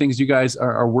and some of the things you guys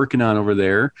are working on over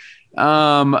there.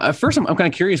 First, I'm kind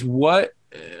of curious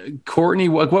Courtney,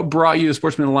 what brought you to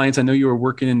Sportsman Alliance? I know you were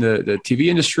working in the TV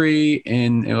industry,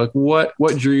 and like what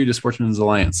drew you to Sportsman's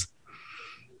Alliance?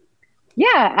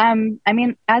 Yeah. I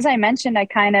mean, as I mentioned, I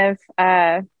kind of,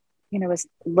 was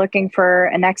looking for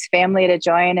a next family to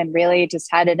join and really just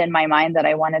had it in my mind that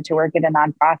I wanted to work at a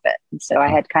nonprofit. And so I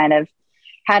had kind of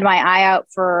had my eye out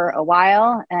for a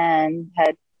while and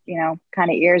had, kind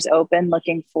of ears open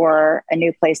looking for a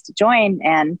new place to join,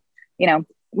 and,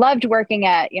 loved working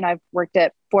at, I've worked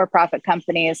at for-profit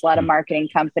companies, a lot of marketing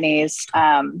companies,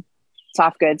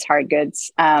 soft goods, hard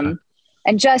goods. And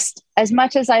just as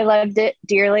much as I loved it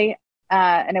dearly,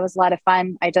 and it was a lot of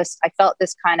fun, I felt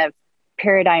this kind of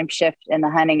paradigm shift in the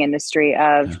hunting industry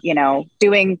of,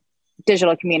 doing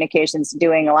digital communications,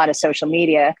 doing a lot of social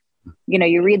media.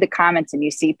 You read the comments and you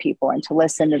see people, and to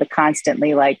listen to the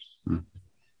constantly like,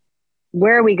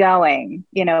 where are we going?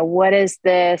 What is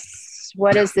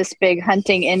this big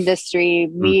hunting industry,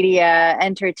 media,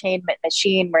 entertainment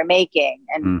machine we're making?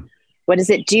 And what is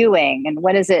it doing? And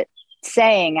what is it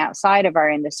saying outside of our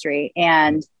industry?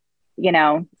 And,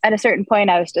 at a certain point,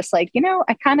 I was just like,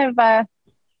 I kind of, I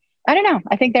don't know.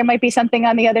 I think there might be something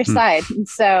on the other side. And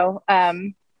so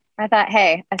I thought,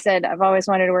 hey, I said, I've always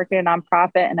wanted to work in a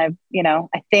nonprofit. And I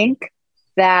think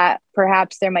that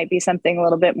perhaps there might be something a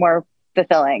little bit more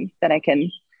fulfilling that I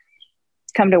can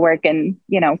come to work and,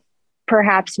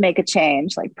 perhaps make a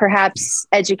change, like perhaps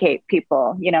educate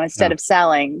people, instead of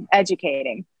selling,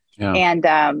 educating. Yeah.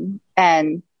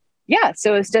 And yeah,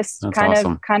 so it was just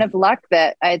kind of luck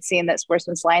that I had seen that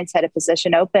Sportsman's Alliance had a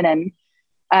position open, and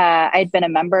I'd been a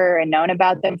member and known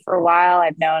about them for a while.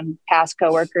 I've known past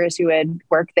coworkers who had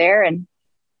worked there, and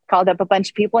called up a bunch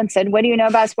of people and said, what do you know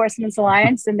about Sportsman's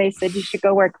Alliance? And they said, you should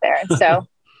go work there. And so,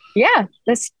 yeah,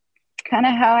 that's kind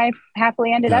of how I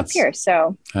happily ended up here.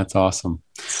 So that's awesome.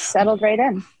 Settled right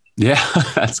in. Yeah,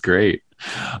 that's great.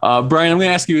 Brian, I'm going to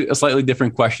ask you a slightly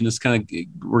different question. We're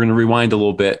going to rewind a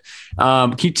little bit.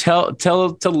 Can you tell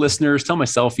listeners, tell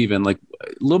myself even, like a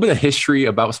little bit of history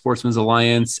about Sportsman's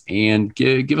Alliance, and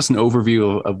give us an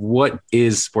overview of what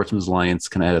is Sportsman's Alliance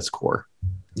kind of at its core?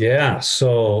 Yeah.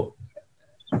 So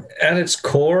at its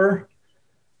core,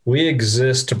 we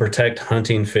exist to protect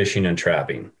hunting, fishing, and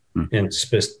trapping, and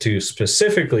to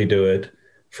specifically do it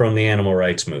from the animal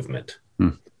rights movement.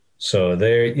 So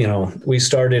we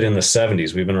started in the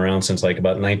 70s. We've been around since like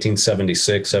about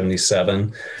 1976,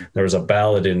 77. There was a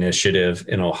ballot initiative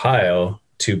in Ohio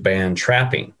to ban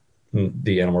trapping.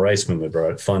 The animal rights movement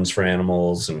brought it, Funds for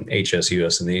Animals and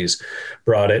HSUS and these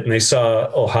brought it. And they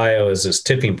saw Ohio as this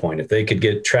tipping point. If they could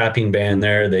get trapping banned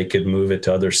there, they could move it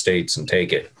to other states and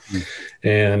take it.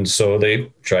 And so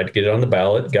they tried to get it on the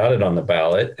ballot, got it on the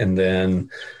ballot. And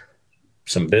then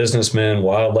some businessmen,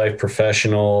 wildlife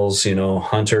professionals,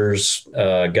 hunters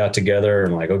got together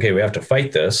and like, okay, we have to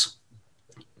fight this,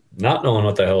 not knowing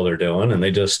what the hell they're doing. And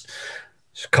they just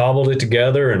cobbled it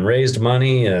together and raised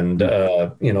money and,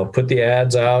 put the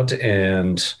ads out,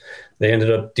 and they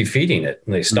ended up defeating it,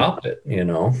 and they stopped it,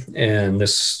 and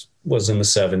this was in the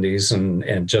 70s,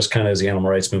 and just kind of as the animal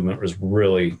rights movement was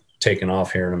really taken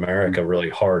off here in America really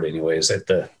hard anyways, at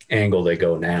the angle they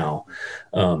go now,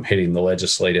 hitting the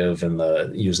legislative and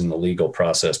using the legal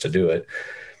process to do it.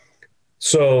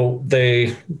 So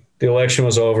the election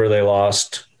was over, they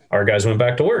lost, our guys went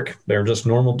back to work. They're just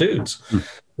normal dudes.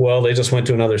 Well, they just went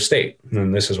to another state,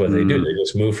 and this is what they do. They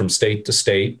just move from state to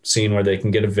state, seeing where they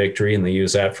can get a victory, and they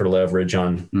use that for leverage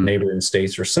on neighboring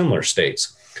states or similar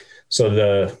states. So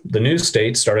the new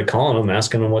states started calling them,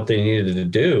 asking them what they needed to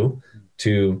do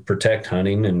to protect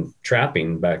hunting and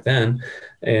trapping back then.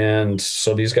 And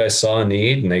so these guys saw a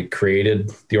need, and they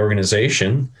created the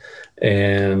organization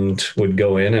and would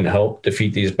go in and help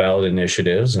defeat these ballot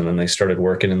initiatives. And then they started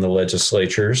working in the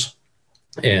legislatures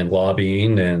and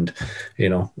lobbying and,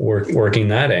 working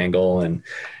that angle. And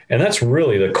that's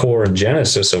really the core and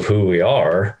genesis of who we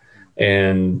are.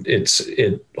 And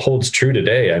it holds true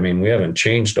today. I mean, we haven't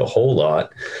changed a whole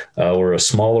lot. We're a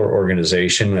smaller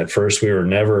organization. At first, we were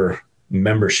never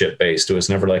membership based. It was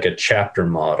never like a chapter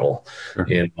model. Sure.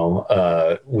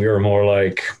 We were more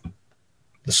like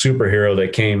the superhero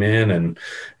that came in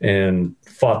and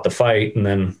fought the fight and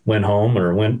then went home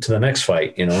or went to the next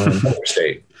fight, in another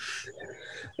state.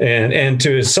 And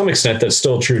to some extent, that's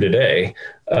still true today.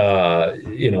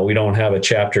 We don't have a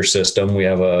chapter system. We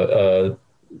have a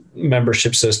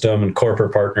membership system and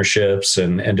corporate partnerships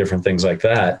and different things like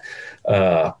that.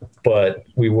 But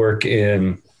we work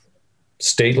in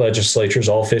state legislatures,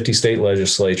 all 50 state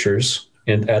legislatures,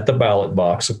 and at the ballot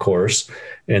box, of course,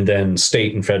 and then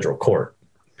state and federal court.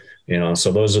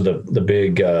 So those are the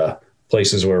big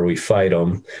places where we fight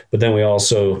them. But then we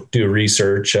also do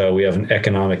research. We have an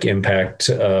economic impact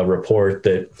report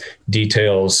that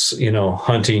details,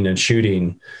 hunting and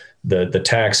shooting, the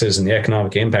taxes and the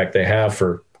economic impact they have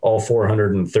for all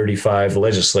 435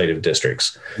 legislative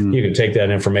districts. You can take that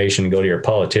information and go to your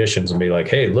politicians and be like,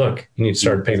 hey, look, you need to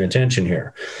start paying attention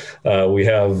here. We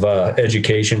have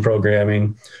education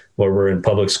programming where we're in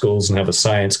public schools and have a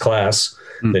science class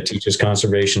that teaches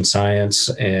conservation science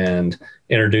and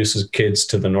introduces kids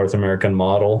to the North American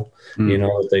model,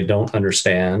 that they don't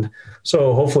understand.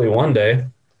 So hopefully one day,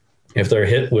 if they're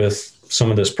hit with some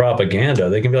of this propaganda,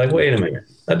 they can be like, wait a minute,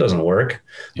 that doesn't work.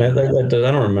 I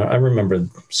don't remember. I remember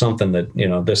something that,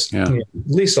 at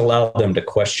least allow them to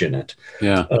question it.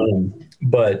 Yeah.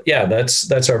 But yeah,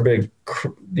 that's our big,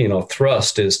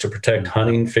 thrust is to protect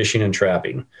hunting, fishing, and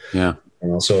trapping. Yeah.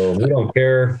 So we don't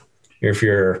care if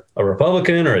you're a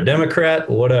Republican or a Democrat,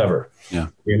 whatever. Yeah.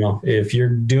 If you're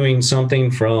doing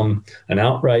something from an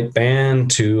outright ban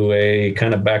to a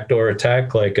kind of backdoor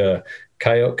attack, like a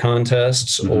coyote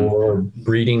contests or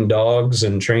breeding dogs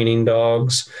and training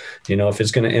dogs, if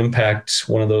it's going to impact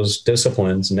one of those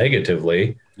disciplines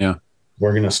negatively,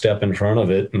 we're going to step in front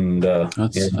of it and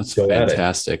that's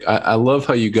fantastic. I love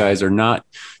how you guys are not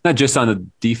just on the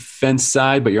defense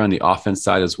side, but you're on the offense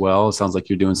side as well. It sounds like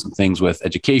you're doing some things with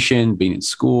education, being in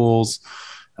schools.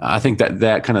 I think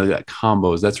that kind of that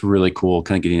combos, that's really cool,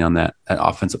 kind of getting on that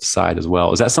offensive side as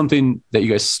well. Is that something that you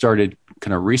guys started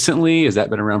kind of recently? Has that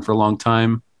been around for a long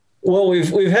time? Well,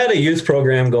 we've had a youth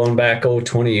program going back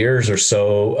 20 years or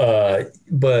so,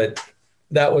 but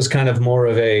that was kind of more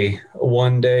of a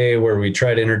one day where we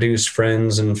try to introduce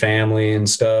friends and family and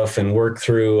stuff and work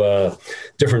through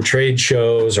different trade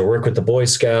shows or work with the Boy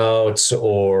Scouts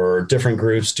or different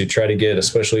groups to try to get,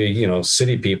 especially,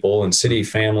 city people and city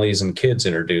families and kids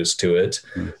introduced to it.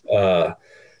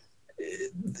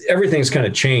 Everything's kind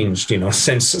of changed,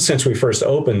 since we first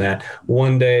opened that.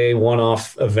 One day,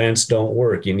 one-off events don't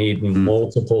work. You need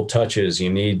multiple touches. You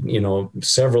need,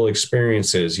 several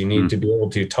experiences. You need to be able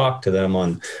to talk to them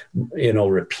on,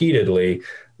 repeatedly.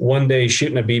 One day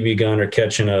shooting a BB gun or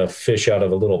catching a fish out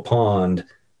of a little pond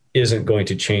isn't going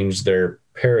to change their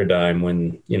paradigm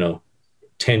when,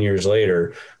 10 years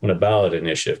later, when a ballot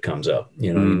initiative comes up.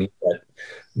 You need that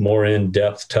more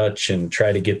in-depth touch and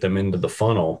try to get them into the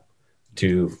funnel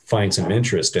to find some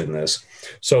interest in this.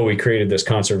 So we created this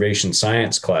conservation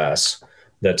science class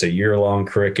that's a year-long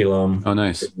curriculum. Oh,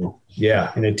 nice.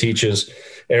 Yeah. And it teaches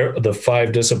the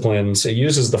 5 disciplines. It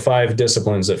uses the 5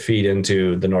 disciplines that feed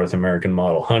into the North American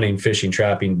model: hunting, fishing,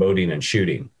 trapping, boating, and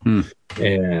shooting.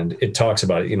 And it talks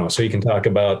about it, so you can talk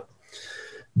about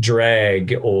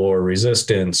drag or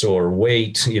resistance or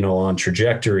weight, on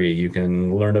trajectory. You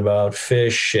can learn about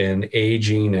fish and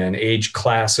aging and age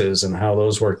classes and how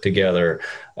those work together.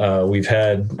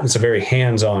 It's a very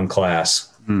hands-on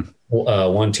class.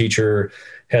 One teacher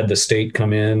had the state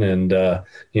come in and,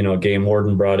 game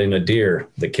warden brought in a deer.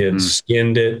 The kids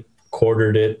skinned it,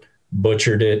 quartered it,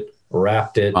 butchered it,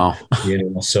 wrapped it,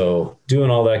 so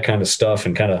doing all that kind of stuff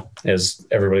and kind of, as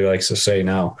everybody likes to say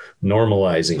now,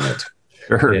 normalizing it.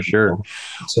 Sure.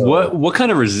 So, what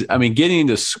kind of, getting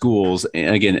into schools,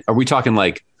 and again, are we talking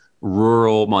like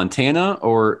rural Montana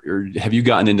or have you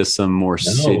gotten into some more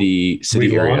city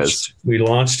areas? We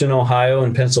launched in Ohio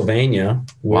and Pennsylvania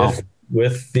with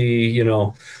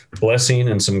the, blessing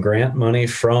and some grant money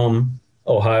from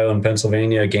Ohio and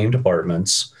Pennsylvania game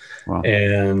departments. Wow.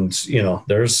 And,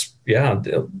 there's,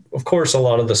 of course, a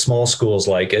lot of the small schools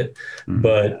like it,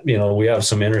 but, we have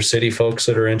some inner city folks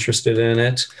that are interested in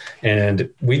it. And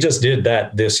we just did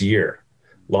that this year,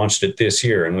 launched it this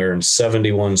year, and we're in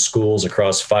 71 schools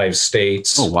across 5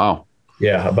 states. Oh, wow.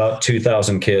 Yeah. About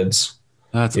 2,000 kids.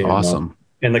 That's awesome.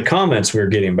 And the comments we're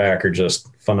getting back are just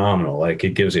phenomenal. Like,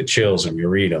 it gives you chills when you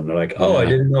read them. They're like, I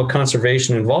didn't know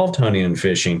conservation involved hunting and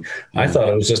fishing. I thought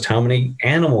it was just how many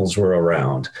animals were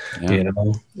around.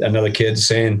 Another kid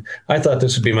saying, I thought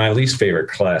this would be my least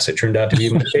favorite class. It turned out to be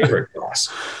my favorite class.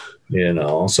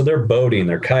 So they're boating,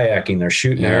 they're kayaking, they're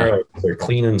shooting arrows, they're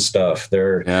cleaning stuff.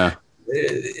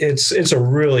 It's a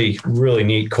really, really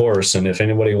neat course. And if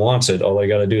anybody wants it, all they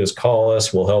got to do is call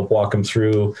us. We'll help walk them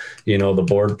through, the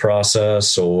board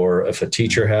process, or if a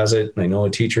teacher has it, they know a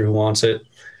teacher who wants it,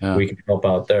 we can help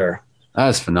out there.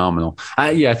 That's phenomenal.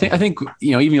 Yeah, I think,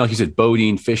 even like you said,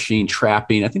 boating, fishing,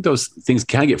 trapping, I think those things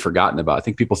kind of get forgotten about. I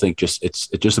think people think it's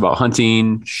just about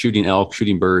hunting, shooting elk,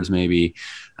 shooting birds, maybe.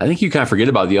 I think you kind of forget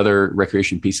about the other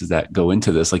recreation pieces that go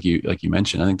into this, like you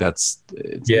mentioned. I think it's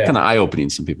kind of eye opening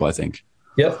to some people, I think.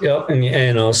 Yep.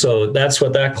 And so that's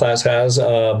what that class has.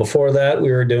 Before that,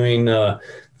 we were doing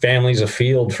families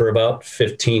afield for about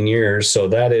 15 years. So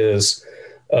that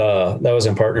was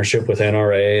in partnership with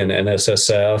NRA and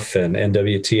NSSF and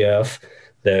NWTF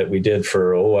that we did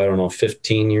for, I don't know,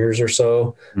 15 years or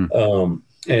so.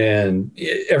 And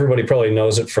everybody probably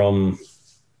knows it from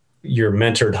your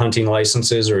mentored hunting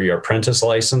licenses or your apprentice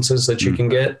licenses that you can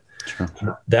get.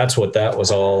 Sure. That's what that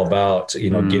was all about,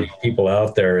 getting people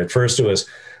out there. At first it was,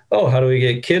 how do we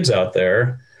get kids out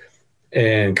there?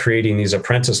 And creating these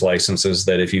apprentice licenses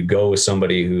that if you go with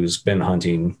somebody who's been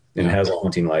hunting and has a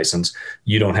hunting license,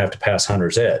 you don't have to pass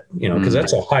hunter's ed, because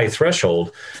that's a high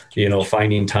threshold,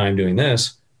 finding time doing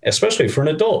this, especially for an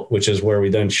adult, which is where we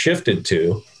then shifted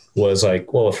to, was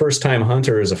like, well, a first-time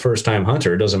hunter is a first-time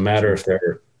hunter. It doesn't matter if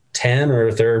they're 10 or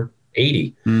if they're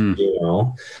 80,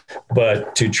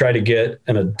 but to try to get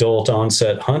an adult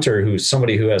onset hunter who's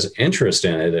somebody who has interest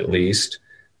in it, at least,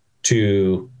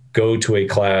 to go to a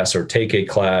class or take a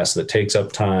class that takes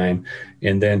up time,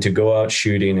 and then to go out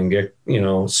shooting and get,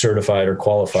 certified or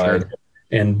qualified,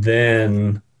 and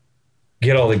then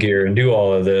get all the gear and do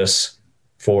all of this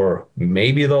for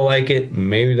maybe they'll like it,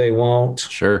 maybe they won't.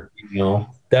 Sure.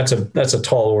 That's a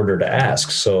tall order to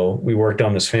ask. So we worked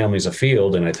on this Families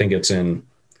Afield, and I think it's in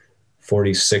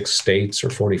 46 states or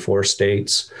 44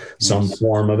 states, some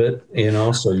form of it,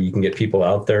 so you can get people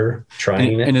out there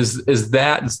trying it. And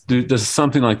does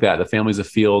something like that, the Families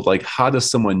Afield, like how does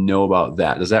someone know about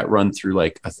that? Does that run through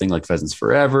like a thing like Pheasants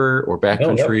Forever or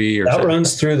Backcountry? That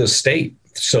runs through the state.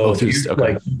 So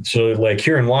like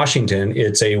here in Washington,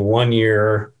 it's a 1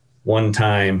 year,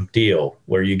 one-time deal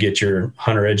where you get your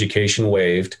hunter education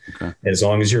waived. As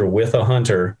long as you're with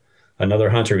another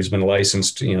hunter who's been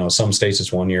licensed, some states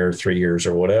it's 1 year, 3 years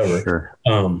or whatever.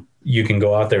 You can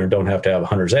go out there and don't have to have a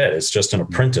hunter's ed. It's just an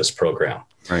apprentice program.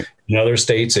 Right. In other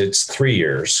states, it's 3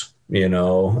 years,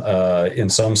 in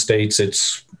some states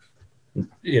it's,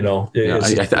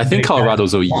 I think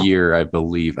Colorado's a year, I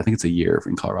believe. I think it's a year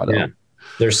in Colorado. Yeah.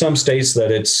 There's some states that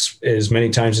it's as many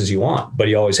times as you want, but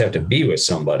you always have to be with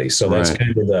somebody. So that's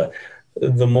kind of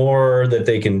the more that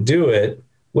they can do it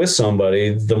with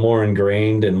somebody, the more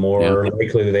ingrained and more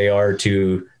likely they are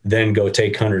to then go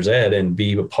take hunter's ed and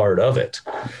be a part of it.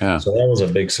 Yeah. So that was a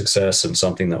big success and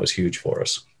something that was huge for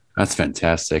us. That's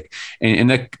fantastic. And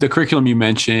the curriculum you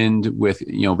mentioned with,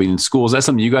 being in schools, that's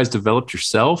something you guys developed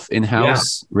yourself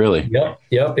in-house? Yeah. Really?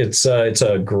 Yep. It's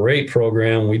a great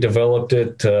program. We developed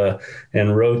it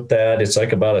and wrote that. It's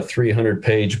like about a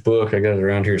 300-page book. I got it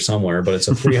around here somewhere, but it's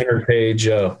a 300-page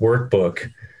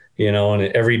workbook, and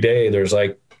every day there's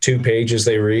like 2 pages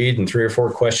they read and 3 or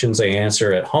 4 questions they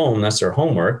answer at home. That's their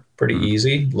homework. Pretty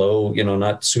easy, low,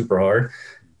 not super hard.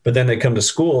 But then they come to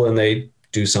school and they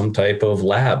do some type of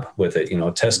lab with it,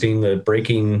 testing the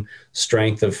breaking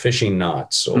strength of fishing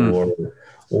knots or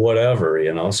whatever,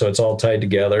 so it's all tied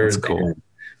together. That's cool.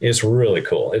 It's really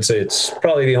cool. It's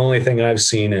probably the only thing I've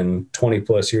seen in 20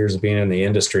 plus years of being in the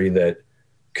industry that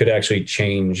could actually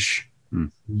change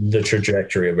the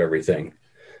trajectory of everything.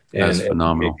 That's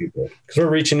phenomenal. Because we're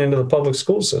reaching into the public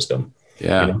school system.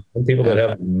 Yeah. Some people that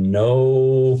have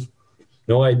no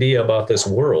idea about this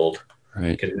world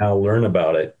can now learn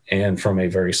about it, and from a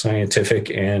very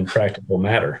scientific and practical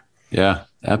matter. Yeah,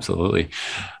 absolutely.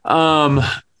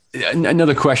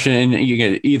 Another question, and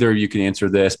either you can answer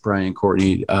this, Brian,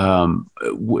 Courtney.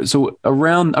 So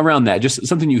around that, just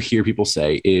something you hear people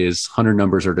say is hunter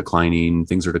numbers are declining,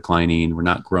 things are declining, we're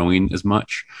not growing as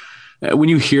much. When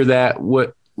you hear that,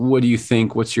 what do you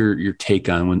think? What's your take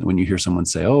on when you hear someone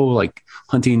say, "Oh, like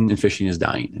hunting and fishing is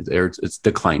dying, or it's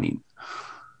declining"?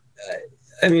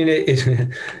 I mean,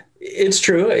 it's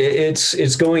true.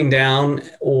 It's going down,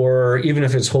 or even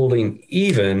if it's holding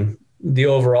even, the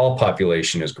overall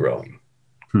population is growing.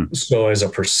 So as a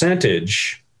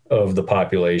percentage of the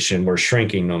population, we're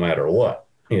shrinking no matter what,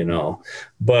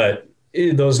 but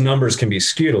those numbers can be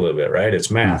skewed a little bit, right?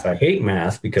 It's math. I hate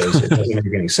math because it doesn't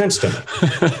make any sense to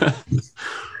me.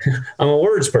 I'm a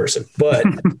words person, but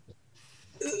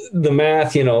the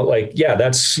math,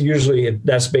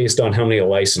 that's based on how many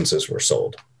licenses were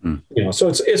sold. So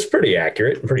it's pretty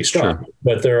accurate and pretty strong. Sure.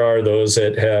 But there are those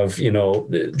that have,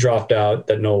 dropped out,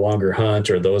 that no longer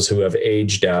hunt, or those who have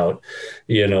aged out,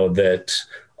 that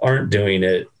aren't doing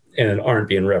it and aren't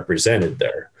being represented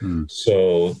there.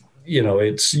 So,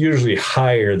 it's usually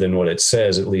higher than what it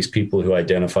says, at least people who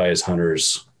identify as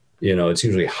hunters It's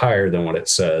usually higher than what it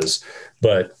says,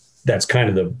 but that's kind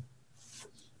of the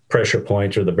pressure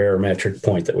point or the barometric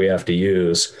point that we have to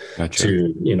use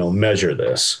to, measure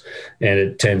this. And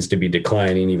it tends to be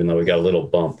declining, even though we got a little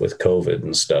bump with COVID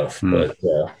and stuff. But,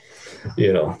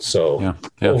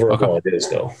 overall it is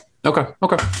though. Okay.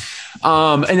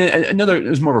 And then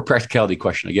there's more of a practicality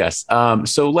question, I guess.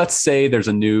 So let's say there's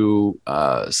a new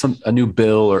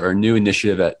bill or a new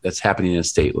initiative that's happening in a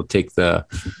state. We'll take the,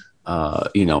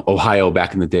 Ohio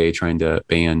back in the day trying to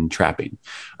ban trapping.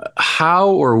 How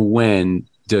or when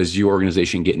does your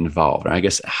organization get involved? And I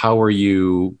guess, how are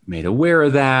you made aware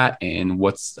of that? And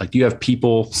do you have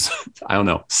people, I don't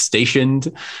know,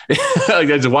 stationed?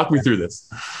 Just walk me through this.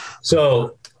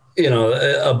 So,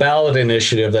 a ballot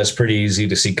initiative, that's pretty easy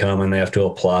to see coming. They have to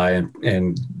apply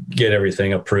and get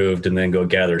everything approved and then go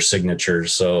gather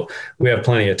signatures. So we have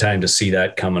plenty of time to see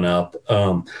that coming up.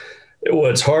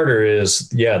 What's harder is,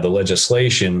 the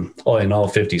legislation in all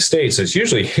 50 states. It's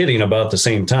usually hitting about the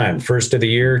same time. First of the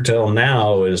year till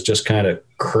now is just kind of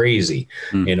crazy.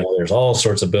 There's all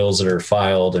sorts of bills that are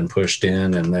filed and pushed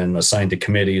in and then assigned to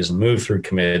committees and moved through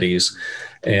committees.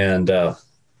 And,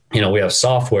 we have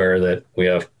software that we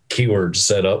have keywords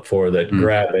set up for that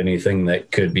grab anything that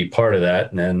could be part of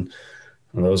that. And then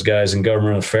those guys in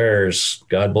government affairs,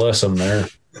 God bless them,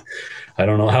 I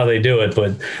don't know how they do it,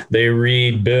 but they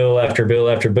read bill after bill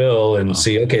after bill and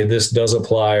see, okay, this does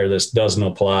apply or this doesn't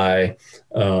apply.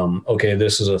 Okay,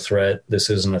 this is a threat. This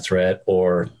isn't a threat,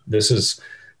 or this is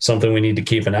something we need to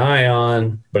keep an eye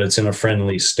on, but it's in a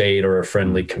friendly state or a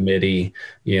friendly committee,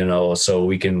 so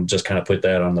we can just kind of put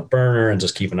that on the burner and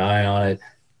just keep an eye on it.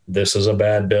 This is a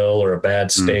bad bill or a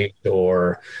bad state,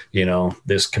 or,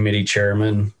 this committee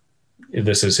chairman,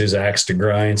 this is his axe to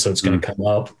grind. So it's going to come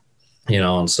up,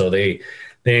 and so they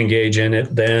engage in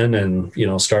it then and,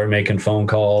 start making phone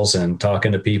calls and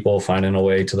talking to people, finding a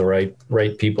way to the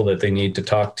right people that they need to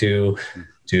talk to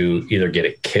either get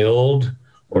it killed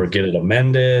or get it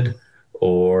amended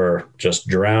or just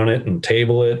drown it and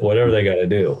table it, whatever they got to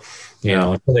do.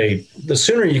 The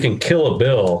sooner you can kill a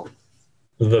bill,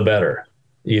 the better.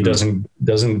 It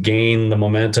doesn't gain the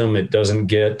momentum. It doesn't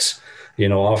get,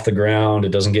 off the ground. It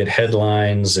doesn't get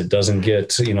headlines. It doesn't get,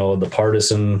 the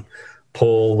partisan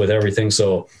pull with everything.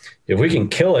 So if we can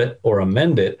kill it or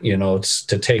amend it, it's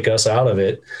to take us out of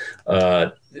it.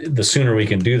 The sooner we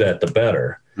can do that, the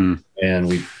better. And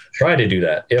we try to do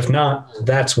that. If not,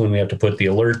 that's when we have to put the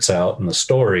alerts out and the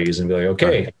stories and be like,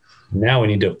 okay, now we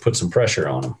need to put some pressure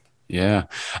on them. Yeah.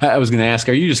 I was going to ask,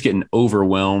 are you just getting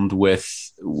overwhelmed with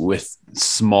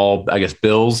small, I guess,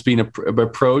 bills being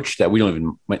approached that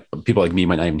people like me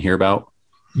might not even hear about?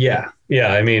 Yeah.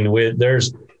 I mean,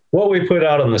 there's what we put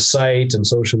out on the site and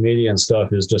social media and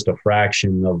stuff is just a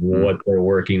fraction of what they're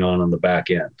working on the back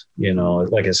end.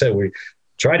 Like I said, we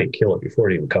try to kill it before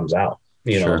it even comes out,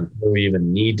 before we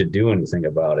even need to do anything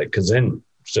about it. Cause then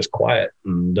it's just quiet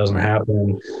and doesn't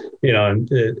happen,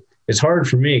 it's hard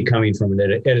for me coming from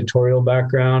an editorial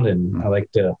background and I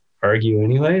like to argue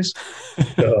anyways.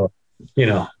 So,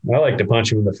 I like to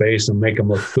punch him in the face and make him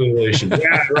look foolish and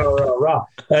rah.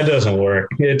 That doesn't work.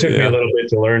 It took me a little bit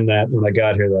to learn that when I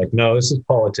got here. Like, no, this is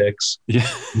politics. Yeah.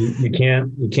 You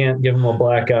can't give them a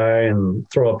black eye and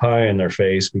throw a pie in their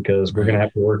face because we're going to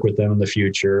have to work with them in the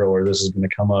future or this is going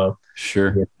to come up.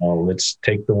 Sure. Let's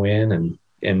take the win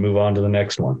and move on to the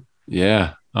next one.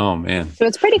 Yeah. Oh man. So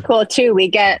it's pretty cool too. We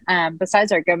get,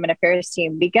 besides our government affairs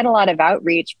team, we get a lot of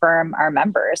outreach from our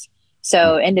members.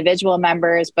 So individual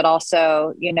members, but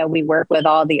also, we work with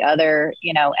all the other,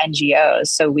 NGOs.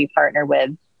 So we partner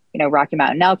with, Rocky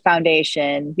Mountain Elk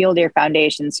Foundation, Mule Deer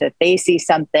Foundation. So if they see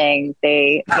something,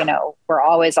 they, we're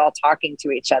always all talking to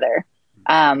each other.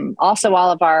 Also all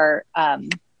of our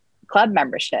club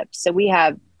memberships. So we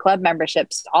have club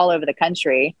memberships all over the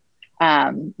country.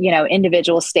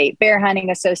 Individual state bear hunting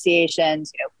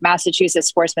associations, Massachusetts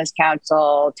Sportsmen's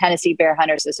Council, Tennessee Bear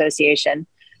Hunters Association.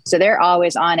 So they're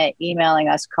always on it, emailing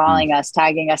us, calling us,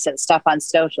 tagging us and stuff on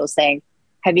social saying,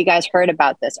 have you guys heard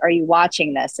about this? Are you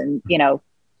watching this? And,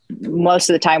 most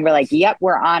of the time we're like, yep,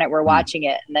 we're on it. We're watching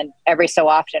it. And then every so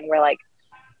often we're like,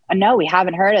 oh, no, we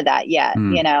haven't heard of that yet,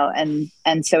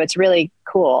 and so it's really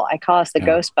cool. I call us the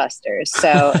Ghostbusters.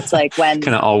 So it's like when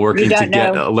kind of all working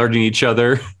together, alerting each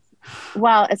other.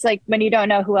 Well, it's like when you don't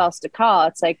know who else to call,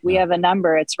 it's like we have a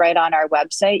number. It's right on our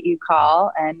website. You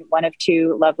call and one of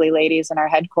two lovely ladies in our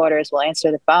headquarters will answer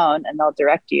the phone and they'll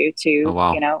direct you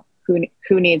to,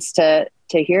 who needs to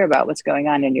hear about what's going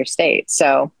on in your state.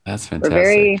 So that's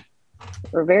fantastic.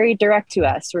 We're very direct to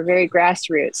us. We're very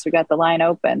grassroots. We got the line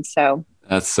open. So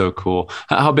that's so cool.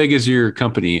 How big is your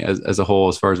company as a whole,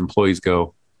 as far as employees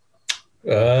go?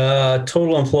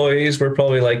 Total employees, we're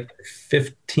probably like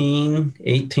 15,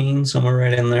 18, somewhere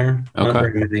right in there. Not Okay.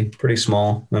 very many, pretty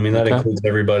small. I mean, that Okay. includes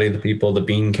everybody, the people, the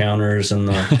bean counters and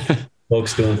the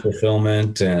folks doing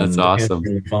fulfillment That's and awesome.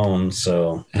 answering the phone.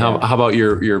 So, How, yeah. how about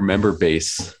your member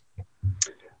base?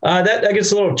 That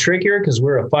gets a little trickier because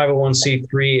we're a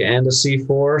 501c3 and a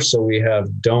C4. So we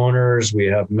have donors, we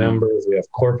have members, we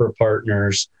have corporate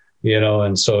partners,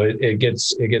 and so it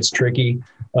gets tricky.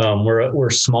 We're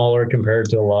smaller compared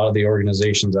to a lot of the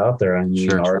organizations out there. I mean,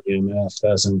 Sure. REMF,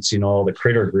 Pheasants, all the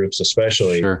critter groups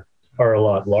especially Sure. are a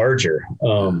lot larger.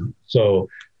 So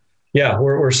yeah,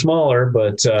 we're smaller,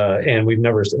 but and we've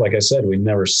never, like I said, we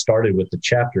never started with the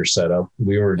chapter setup.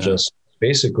 We were just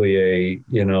basically a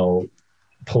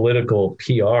political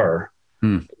PR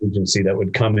agency that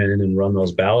would come in and run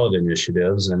those ballot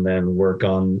initiatives and then work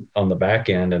on the back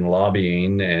end and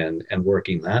lobbying and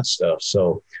working that stuff.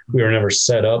 So we were never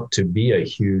set up to be a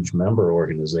huge member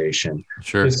organization.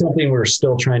 Sure. It's something we're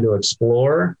still trying to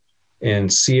explore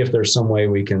and see if there's some way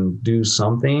we can do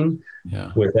something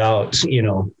without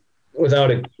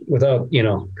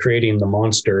creating the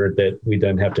monster that we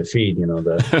then have to feed,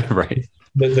 the Right.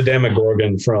 the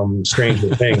Demogorgon from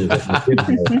Stranger Things,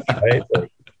 right?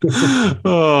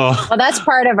 Oh, Well, that's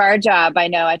part of our job. I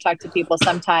know I talk to people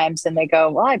sometimes and they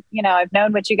go, well, I've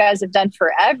known what you guys have done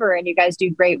forever and you guys do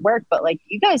great work, but like,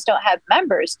 you guys don't have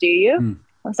members, do you?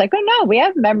 I was like, oh no, we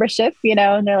have membership,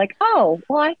 and they're like, oh,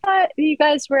 well, I thought you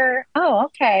guys were, oh,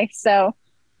 okay. So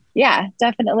yeah,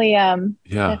 definitely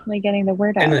getting the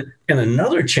word out. And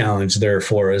another challenge there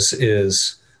for us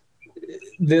is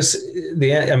there's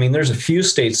a few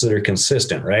states that are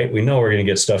consistent, right? We know we're going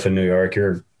to get stuff in New York.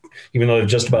 Even though they've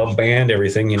just about banned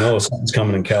everything, something's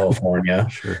coming in California.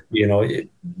 Sure.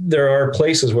 There are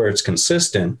places where it's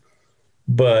consistent,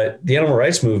 but the animal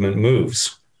rights movement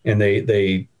moves and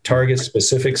they target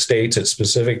specific states at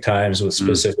specific times with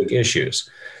specific issues.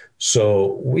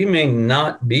 So we may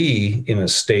not be in a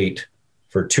state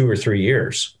for 2 or 3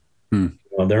 years.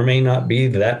 There may not be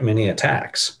that many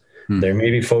attacks. They may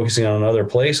be focusing on other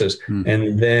places.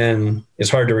 And then it's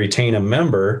hard to retain a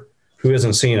member who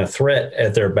isn't seeing a threat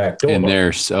at their back door. And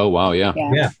oh, wow.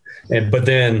 Yeah. But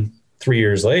then 3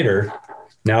 years later,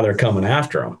 now they're coming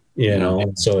after them,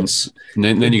 so it's. And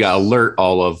then you got to alert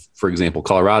all of, for example,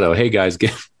 Colorado, hey guys,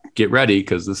 get ready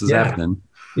because this is happening.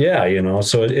 Yeah.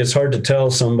 So it's hard to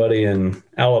tell somebody in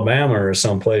Alabama or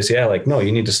someplace, no,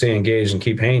 you need to stay engaged and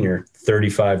keep paying your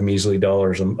 $35 measly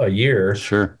a year.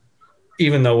 Sure.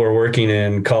 Even though we're working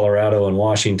in Colorado and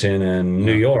Washington and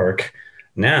New York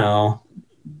now,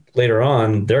 later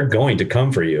on, they're going to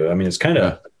come for you. I mean, it's kind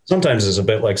of, sometimes it's a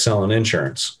bit like selling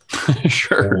insurance.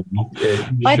 Sure.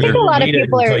 I think a lot of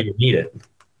people you need it.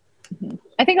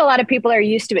 I think a lot of people are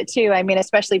used to it too. I mean,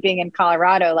 especially being in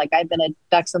Colorado, like I've been a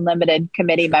Ducks Unlimited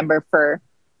committee member for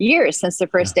years since the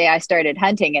first day I started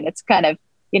hunting. And it's kind of,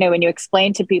 when you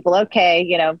explain to people,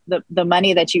 okay, the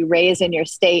money that you raise in your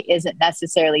state isn't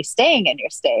necessarily staying in your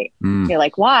state. You're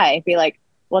like, why? Be like,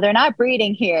 well, they're not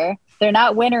breeding here. They're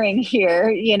not wintering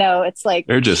here. It's like,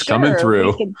 they're just coming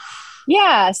through.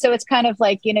 So it's kind of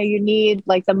like, you need,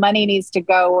 like, the money needs to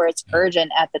go where it's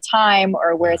urgent at the time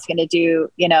or where it's going to do,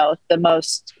 the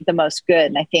most good.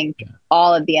 And I think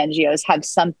all of the NGOs have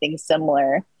something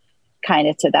similar kind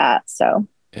of to that. So,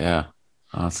 yeah,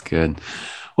 that's good.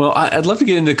 Well, I'd love to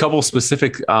get into a couple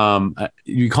specific,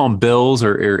 you call them bills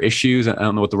or issues. I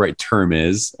don't know what the right term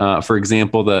is. For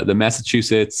example, the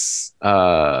Massachusetts,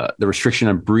 the restriction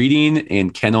on breeding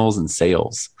and kennels and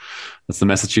sales. That's the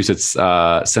Massachusetts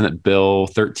Senate Bill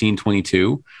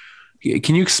 1322.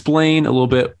 Can you explain a little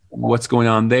bit what's going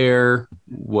on there?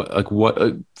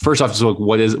 First off, just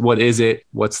what is it?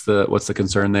 What's the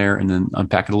concern there? And then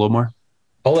unpack it a little more.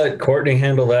 I'll let Courtney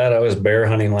handle that. I was bear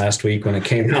hunting last week when it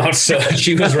came out, so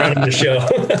she was running the show.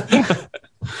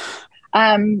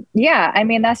 I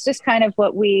mean, that's just kind of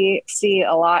what we see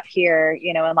a lot here,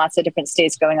 in lots of different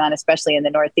states going on, especially in the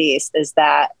Northeast, is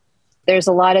that there's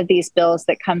a lot of these bills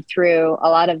that come through. A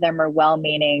lot of them are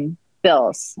well-meaning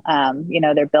bills.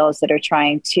 They're bills that are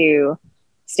trying to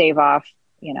stave off,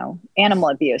 animal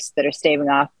abuse, that are staving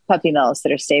off puppy mills,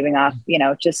 that are staving off,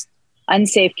 just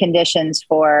unsafe conditions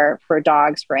for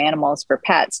dogs, for animals, for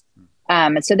pets.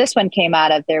 And so this one came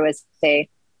out of, there was a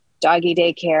doggy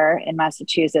daycare in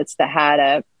Massachusetts that had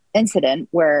a incident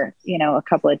where, a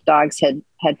couple of dogs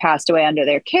had passed away under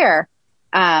their care.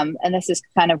 And this is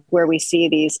kind of where we see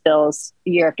these bills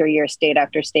year after year, state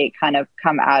after state kind of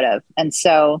come out of. And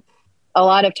so a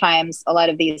lot of times, a lot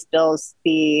of these bills,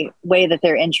 the way that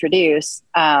they're introduced,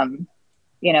 the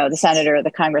senator or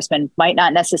the congressman might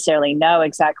not necessarily know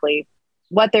exactly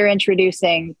what they're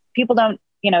introducing. People don't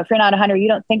if you're not a hunter, you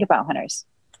don't think about hunters.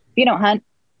 If you don't hunt,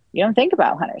 you don't think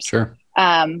about hunters. Sure.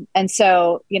 And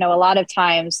so, a lot of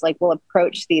times, like, we'll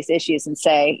approach these issues and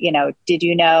say, did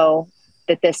you know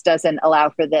that this doesn't allow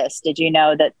for this? Did you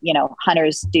know that,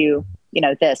 hunters do,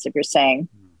 this, if you're saying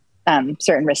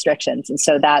certain restrictions. And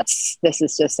so this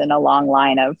is just in a long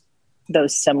line of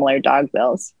those similar dog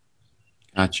bills.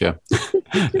 Gotcha.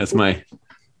 That's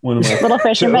one of my little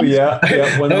fishermen. Yeah.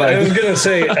 One of my, I was gonna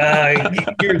say,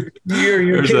 your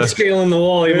kid's scaling the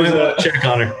wall. You might want to check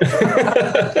on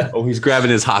her. Oh, he's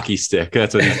grabbing his hockey stick.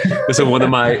 That's what. So one of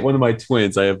my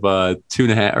twins. I have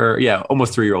 2.5, or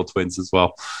almost 3-year-old twins as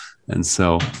well. And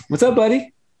so, what's up,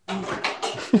 buddy?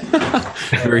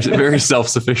 Very, very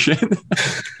self-sufficient.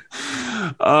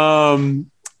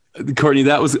 Courtney,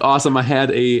 that was awesome. I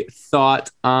had a thought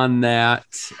on that.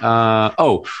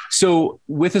 So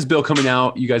with this bill coming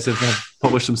out, you guys have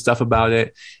published some stuff about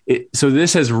it. So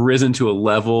this has risen to a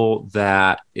level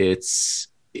that it's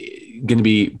going to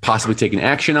be possibly taking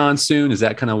action on soon. Is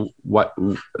that kind of what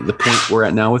the point we're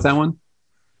at now with that one?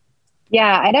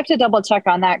 Yeah, I'd have to double check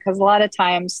on that, because a lot of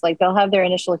times, like, they'll have their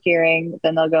initial hearing,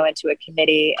 then they'll go into a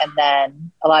committee, and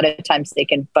then a lot of times they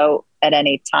can vote at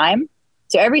any time.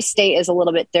 So every state is a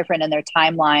little bit different in their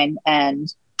timeline and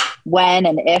when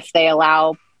and if they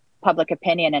allow public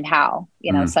opinion and how.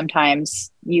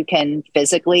 Sometimes you can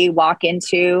physically walk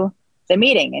into the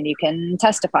meeting and you can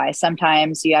testify.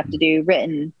 Sometimes you have to do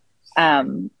written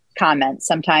comments.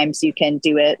 Sometimes you can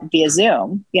do it via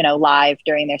Zoom, live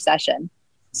during their session.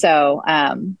 So,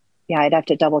 I'd have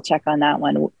to double check on that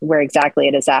one, where exactly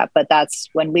it is at. But that's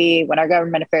when our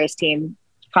government affairs team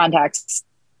contacts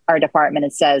our department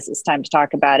and says it's time to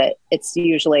talk about it. It's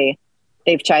usually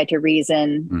they've tried to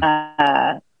reason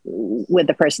with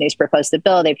the person who's proposed the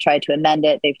bill. They've tried to amend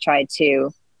it. They've tried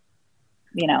to,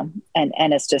 and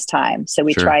it's just time. So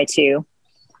we try to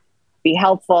be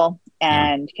helpful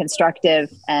and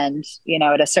constructive. And,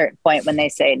 at a certain point when they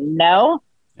say no,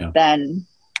 then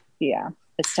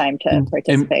it's time to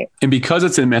participate. And because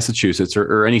it's in Massachusetts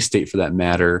or any state for that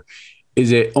matter,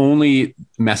 is it only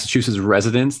Massachusetts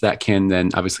residents that can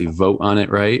then obviously vote on it,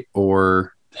 right?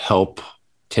 Or help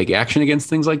take action against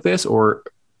things like this? Or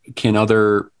can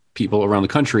other people around the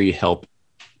country help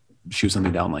shoot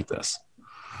something down like this?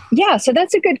 Yeah, so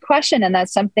that's a good question. And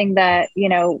that's something that,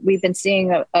 we've been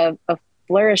seeing a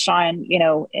flourish on,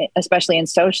 especially in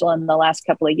social in the last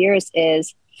couple of years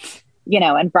is,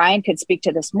 and Brian could speak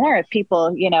to this more, if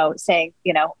people, saying,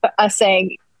 us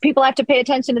saying, people have to pay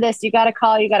attention to this. You got to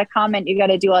call, you got to comment, you got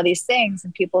to do all these things.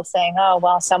 And people saying, oh,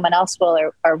 well, someone else will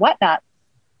or whatnot.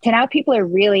 To now people are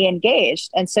really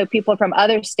engaged. And so people from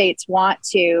other states want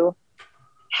to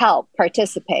help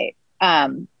participate.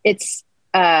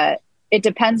 It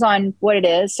depends on what it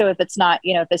is. So if it's not,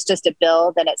 if it's just a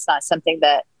bill, then it's not something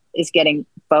that is getting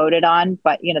voted on,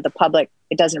 but the public,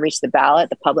 it doesn't reach the ballot.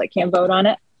 The public can't vote on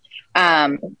it.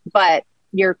 But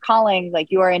you're calling like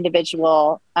your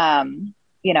individual,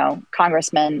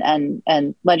 congressmen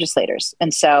and legislators.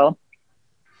 And so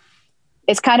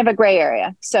it's kind of a gray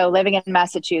area. So living in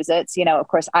Massachusetts, of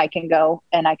course I can go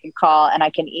and I can call and I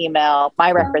can email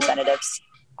my representatives,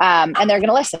 and they're going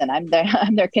to listen. I'm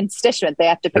their constituent. They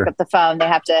have to pick up the phone. They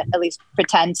have to at least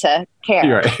pretend to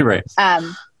care. Right.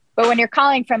 But when you're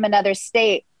calling from another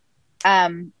state,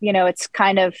 it's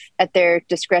kind of at their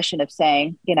discretion of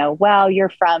saying, well, you're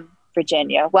from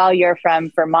Virginia. Well, you're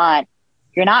from Vermont.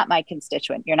 You're not my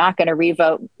constituent. You're not going to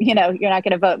revote, you're not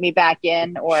going to vote me back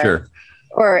in or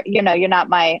you're not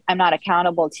I'm not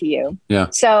accountable to you. Yeah.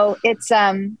 So it's,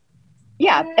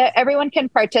 everyone can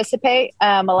participate.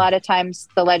 A lot of times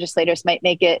the legislators might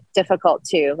make it difficult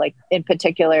too, like in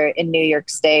particular in New York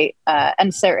State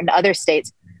and certain other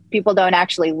states, people don't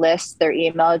actually list their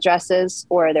email addresses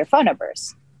or their phone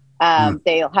numbers.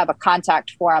 They'll have a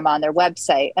contact form on their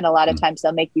website. And a lot of times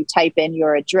they'll make you type in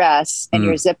your address and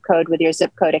your zip code with your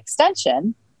zip code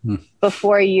extension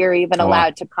before you're even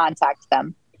allowed to contact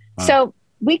them. Wow. So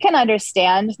we can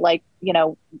understand,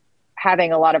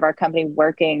 having a lot of our company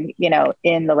working,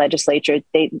 in the legislature,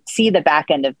 they see the back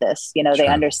end of this, they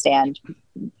understand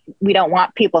we don't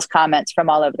want people's comments from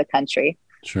all over the country.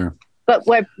 Sure. But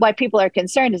why people are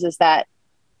concerned is that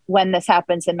when this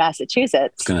happens in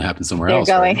Massachusetts, it's going to happen somewhere else.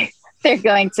 They're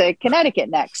going to Connecticut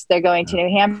next. They're going to New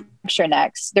Hampshire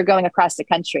next. They're going across the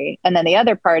country. And then the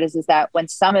other part is that when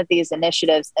some of these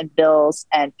initiatives and bills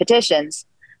and petitions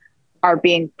are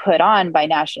being put on by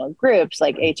national groups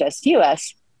like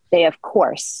HSUS, they of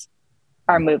course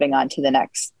are moving on to the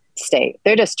next state.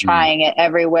 They're just trying it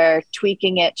everywhere,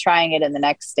 tweaking it, trying it in the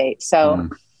next state. So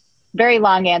very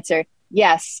long answer.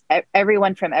 yes,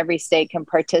 everyone from every state can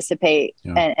participate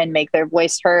and make their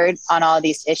voice heard on all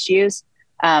these issues.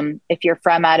 If you're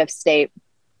from out of state,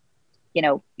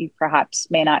 you perhaps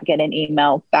may not get an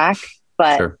email back,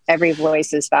 but every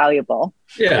voice is valuable.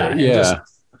 Yeah. Yeah.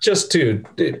 Just to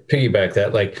piggyback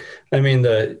that,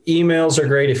 the emails are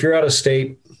great. If you're out of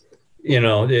state,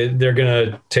 they're going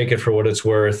to take it for what it's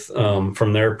worth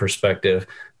from their perspective.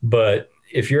 But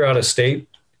if you're out of state,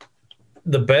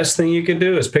 the best thing you can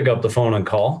do is pick up the phone and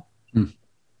call, and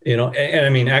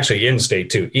actually in state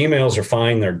too. Emails are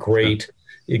fine. They're great.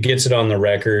 It gets it on the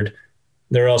record.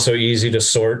 They're also easy to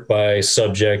sort by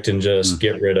subject and just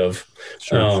get rid of.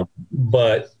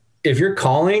 But if you're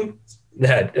calling,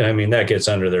 that gets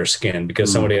under their skin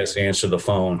because somebody has to answer the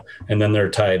phone and then they're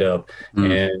tied up.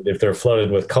 And if they're flooded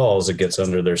with calls, it gets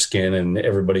under their skin and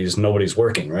nobody's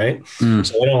working. Right.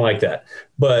 So I don't like that.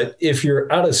 But if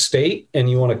you're out of state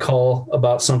and you want to call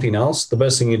about something else, the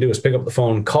best thing you do is pick up the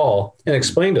phone, call and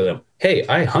explain to them, hey,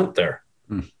 I hunt there.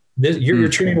 You're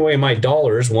turning away my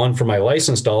dollars, one for my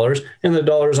license dollars and the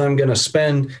dollars I'm going to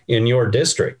spend in your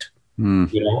district,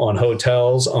 on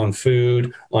hotels, on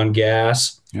food, on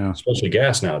gas. Yeah. Especially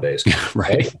gas nowadays.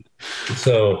 Right.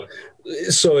 So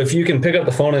if you can pick up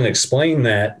the phone and explain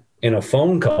that in a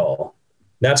phone call,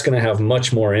 that's going to have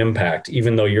much more impact,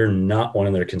 even though you're not one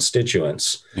of their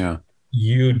constituents. Yeah.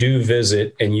 You do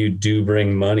visit and you do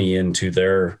bring money into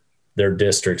their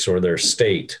districts or their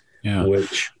state,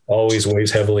 which always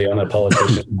weighs heavily on a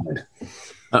politician's mind.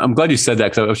 I'm glad you said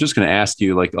that, because I was just going to ask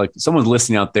you, like someone's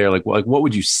listening out there, what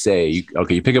would you say?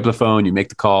 You pick up the phone, you make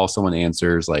the call, someone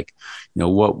answers,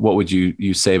 what would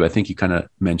you say? But I think you kind of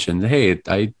mentioned, hey,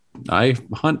 I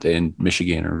hunt in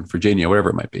Michigan or Virginia,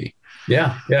 whatever it might be.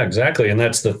 Yeah, exactly. And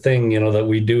that's the thing, that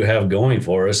we do have going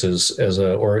for us as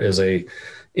a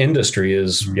industry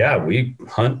is, we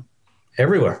hunt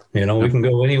everywhere. We can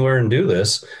go anywhere and do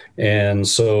this. And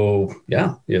so,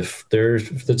 if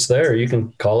it's there, you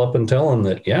can call up and tell them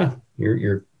that,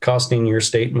 you're costing your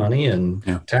state money and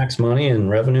tax money and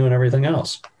revenue and everything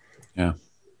else. Yeah,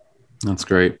 that's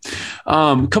great.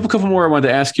 Couple more I wanted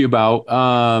to ask you about.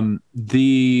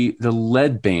 The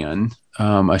lead ban.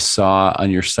 I saw on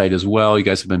your site as well. You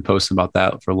guys have been posting about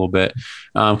that for a little bit.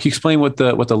 Can you explain what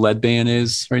the lead ban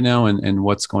is right now and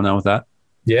what's going on with that?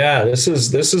 Yeah, this is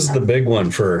the big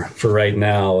one for right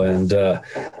now. And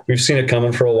we've seen it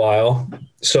coming for a while.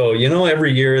 So,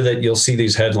 every year that you'll see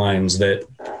these headlines that,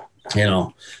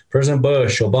 President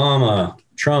Bush, Obama,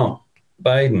 Trump,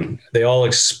 Biden, they all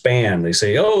expand. They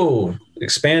say,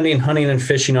 expanding hunting and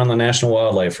fishing on the National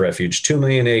Wildlife Refuge, 2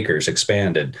 million acres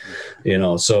expanded,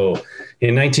 So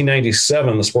in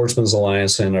 1997, the Sportsmen's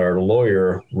Alliance and our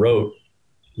lawyer wrote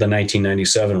the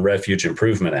 1997 Refuge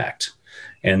Improvement Act.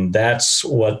 And that's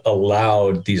what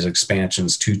allowed these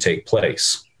expansions to take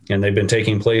place. And they've been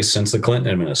taking place since the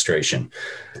Clinton administration.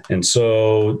 And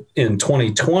so in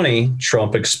 2020,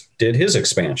 Trump did his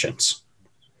expansions.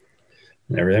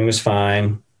 And everything was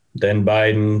fine. Then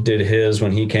Biden did his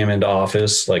when he came into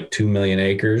office, 2 million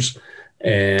acres.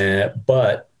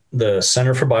 But the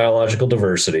Center for Biological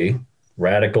Diversity,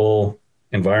 radical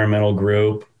environmental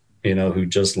group, who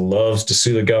just loves to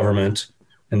sue the government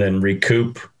and then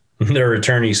recoup their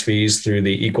attorney's fees through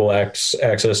the Equal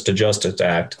Access to Justice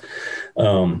Act.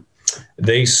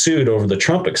 They sued over the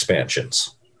Trump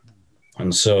expansions.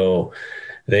 And so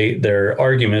their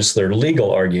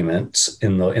legal arguments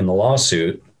in the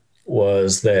lawsuit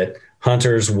was that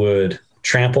hunters would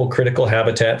trample critical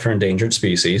habitat for endangered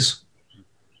species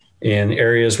in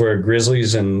areas where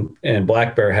grizzlies and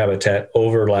black bear habitat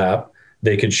overlap.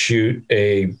 They could shoot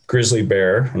a grizzly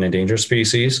bear, an endangered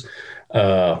species,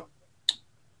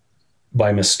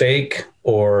 by mistake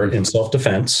or in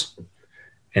self-defense.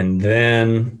 And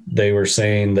then they were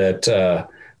saying that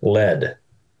lead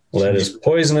is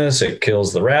poisonous. It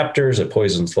kills the raptors. It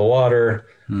poisons the water.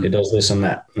 It does this and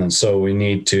that. And so we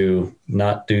need to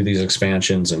not do these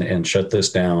expansions and shut this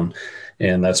down.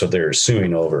 And that's what they're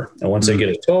suing over. And once they get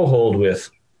a toehold with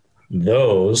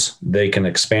those, they can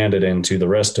expand it into the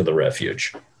rest of the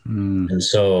refuge. And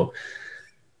so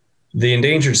the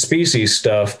endangered species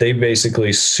stuff, they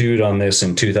basically sued on this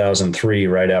in 2003,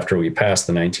 right after we passed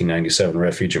the 1997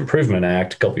 Refuge Improvement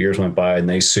Act. A couple of years went by and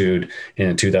they sued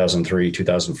in 2003,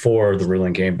 2004. The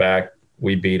ruling came back.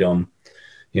 We beat them.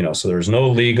 So there's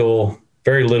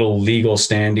very little legal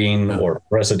standing or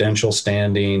presidential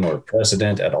standing or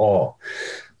precedent at all.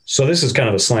 So this is kind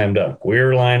of a slam dunk.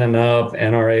 We're lining up.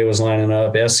 NRA was lining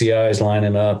up. SCI is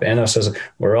lining up. NSS,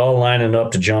 we're all lining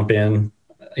up to jump in,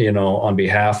 on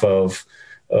behalf of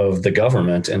the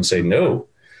government and say no,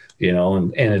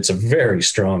 and it's a very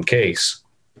strong case.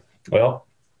 Well,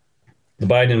 the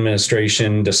Biden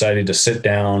administration decided to sit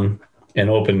down and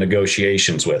open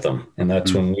negotiations with them. And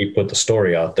that's when we put the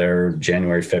story out there,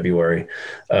 January, February,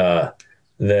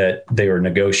 that they were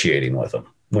negotiating with them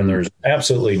when there's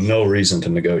absolutely no reason to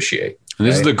negotiate. And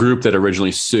this is the group that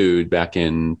originally sued back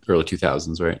in early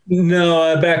 2000s, right?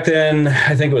 No, back then,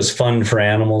 I think it was Fund for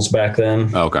Animals back then,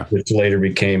 which later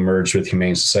became merged with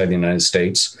Humane Society of the United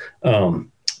States.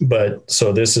 But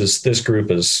so this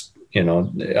group is,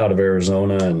 out of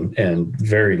Arizona and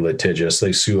very litigious.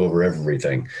 They sue over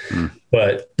everything.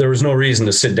 But there was no reason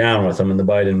to sit down with them. And the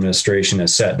Biden administration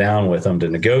has sat down with them to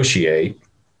negotiate.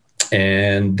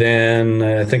 And then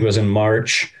I think it was in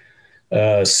March,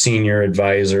 senior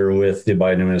advisor with the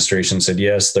Biden administration said,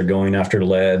 yes, they're going after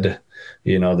lead.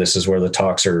 This is where the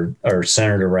talks are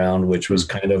centered around, which was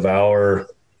kind of our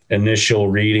initial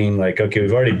reading. Like, okay,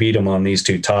 we've already beat them on these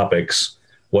two topics.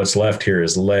 What's left here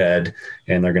is lead,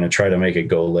 and they're going to try to make it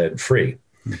go lead free.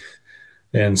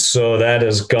 And so that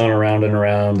has gone around and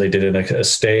around. They did a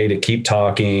stay to keep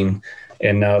talking.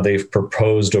 And now they've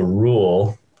proposed a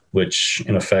rule, which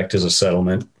in effect is a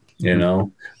settlement.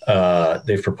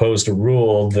 They've proposed a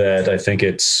rule that I think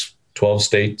it's 12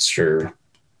 states or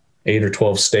 8 or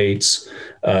 12 states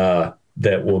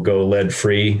that will go lead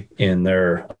free on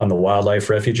the wildlife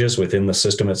refuges within the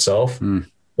system itself.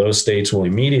 Those states will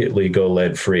immediately go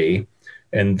lead free.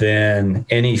 And then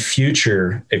any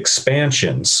future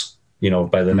expansions,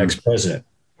 by the next president,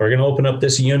 we're going to open up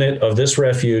this unit of this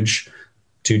refuge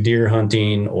to deer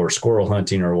hunting or squirrel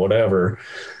hunting or whatever.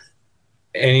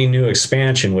 Any new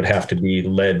expansion would have to be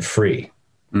lead free.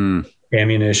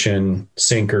 Ammunition,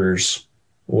 sinkers,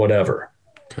 whatever.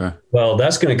 Okay. Well,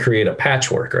 that's going to create a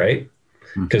patchwork, right?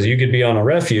 Because you could be on a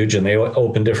refuge and they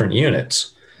open different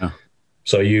units.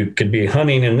 So you could be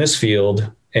hunting in this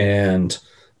field and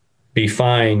be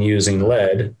fine using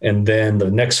lead, and then the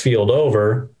next field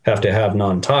over have to have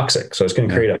non-toxic. So it's going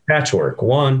to create a patchwork.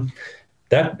 One,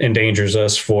 that endangers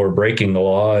us for breaking the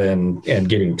law and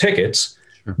getting tickets,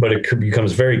 but it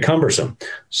becomes very cumbersome.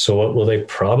 So what will they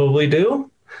probably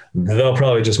do? They'll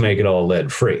probably just make it all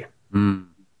lead free. Then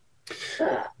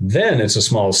it's a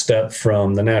small step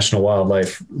from the National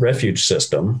Wildlife Refuge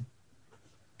System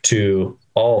to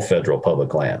all federal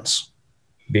public lands,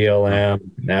 BLM,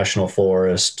 National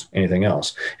Forest, anything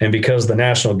else. And because the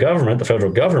the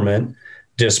federal government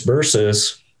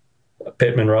disburses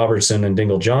Pittman Robertson and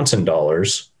Dingell Johnson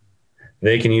dollars,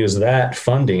 they can use that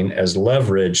funding as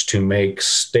leverage to make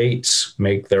states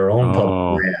make their own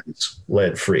public lands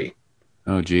lead free.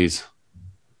 Oh, geez.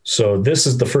 So this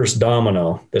is the first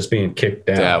domino that's being kicked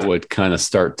down. That would kind of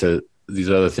start to these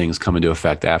other things come into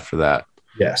effect after that.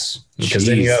 Yes, because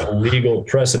then you have legal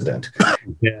precedent.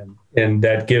 And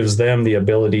that gives them the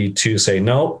ability to say,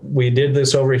 no, we did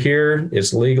this over here.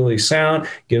 It's legally sound,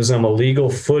 gives them a legal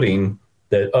footing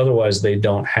that otherwise they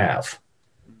don't have.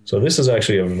 So this is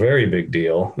actually a very big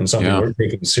deal and something we're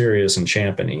taking serious and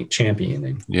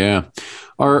championing. Yeah.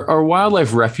 Are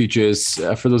wildlife refuges,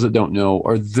 for those that don't know,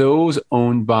 are those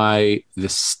owned by the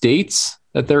states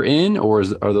that they're in, or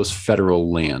are those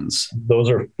federal lands? Those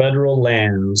are federal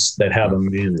lands that have a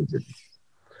manager.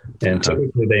 And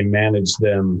typically they manage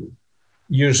them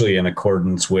usually in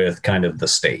accordance with kind of the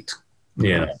state.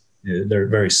 They're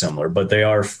very similar, but they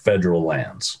are federal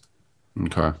lands.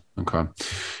 Okay.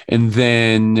 And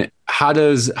then how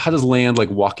does land like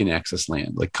walk-in access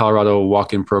land, like Colorado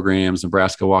walk-in programs,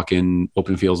 Nebraska walk-in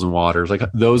open fields and waters, like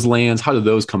those lands, how do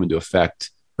those come into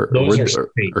effect?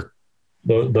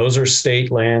 Those are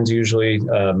state lands, usually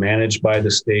managed by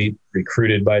the state,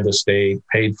 recruited by the state,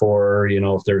 paid for,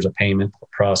 if there's a payment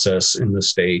process in the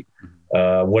state,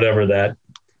 whatever that,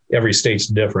 every state's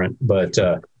different, but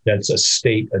that's a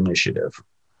state initiative.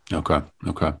 Okay.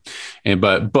 And,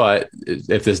 but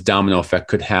if this domino effect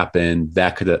could happen,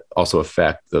 that could also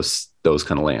affect those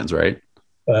kind of lands, right?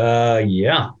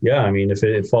 Yeah. I mean, if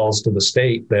it falls to the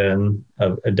state, then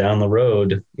down the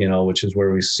road, which is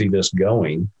where we see this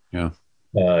going. Yeah.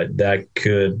 That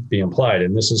could be implied.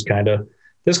 And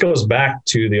this goes back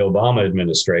to the Obama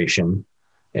administration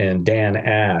and Dan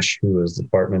Ash, who was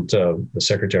the the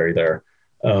secretary there.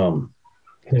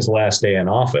 His last day in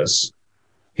office,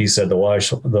 he said the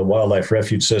wildlife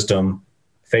refuge system,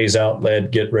 phase out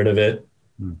lead, get rid of it.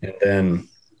 And then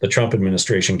the Trump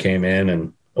administration came in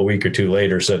and a week or two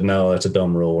later said, no, that's a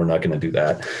dumb rule. We're not going to do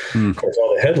that. Of course,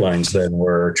 all the headlines then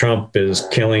were Trump is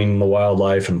killing the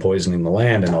wildlife and poisoning the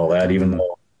land and all that, even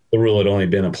though the rule had only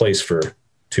been in place for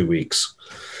 2 weeks.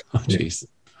 Oh, jeez.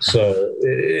 So,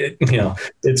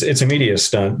 it's a media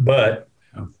stunt, but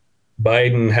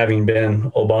Biden, having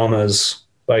been Obama's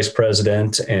vice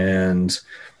president and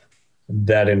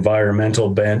that environmental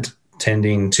bent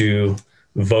tending to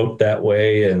vote that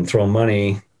way and throw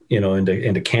money,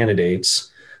 into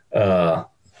candidates,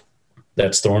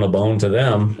 that's throwing a bone to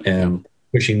them and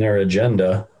pushing their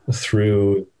agenda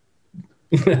through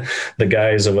the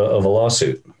guise of a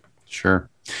lawsuit. Sure.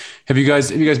 Have you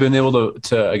guys been able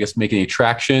to I guess make any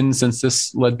traction since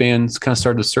this lead ban's kind of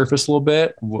started to surface a little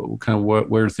bit?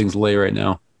 Where do things lay right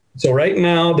now? So right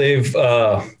now they've,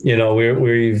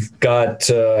 we've got,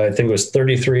 I think it was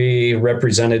 33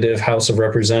 House of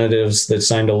Representatives that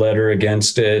signed a letter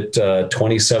against it,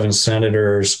 27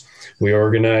 senators. We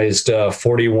organized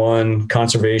 41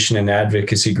 conservation and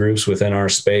advocacy groups within our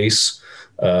space,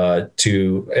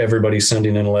 to everybody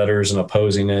sending in letters and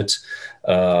opposing it.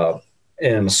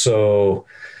 And so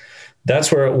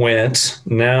that's where it went.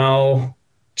 Now,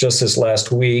 just this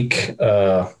last week,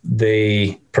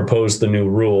 they proposed the new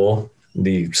rule,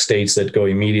 the states that go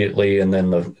immediately and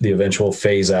then the eventual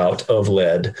phase out of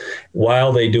lead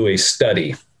while they do a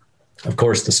study. Of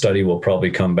course, the study will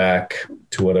probably come back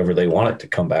to whatever they want it to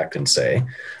come back and say.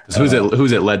 So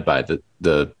who's it led by?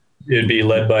 It'd be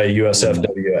led by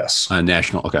USFWS.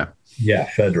 National. Okay. Yeah,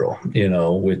 federal,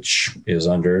 which is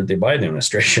under the Biden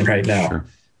administration right now.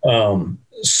 Sure.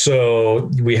 So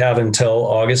we have until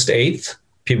August 8th.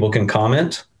 People can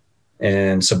comment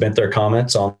and submit their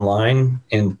comments online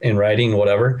in writing,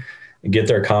 whatever, get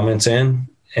their comments in,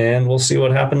 and we'll see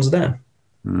what happens then.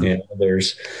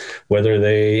 There's whether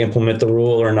they implement the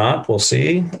rule or not, we'll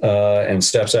see. And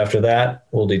steps after that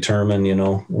will determine,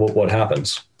 what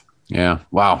happens. Yeah.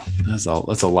 Wow. That's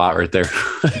a lot right there.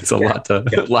 It's a lot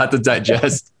to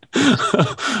digest.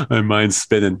 My mind's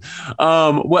spinning.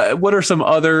 What are some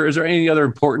other, is there any other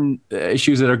important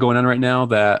issues that are going on right now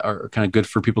that are kind of good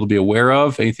for people to be aware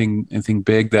of? Anything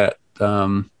big that,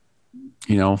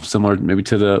 similar maybe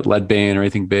to the lead ban or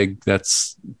anything big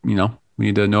that's, we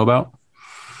need to know about?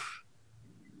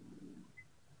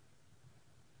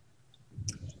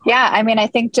 Yeah, I mean, I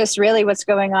think just really what's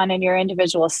going on in your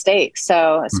individual state.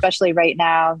 So especially right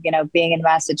now, being in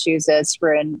Massachusetts,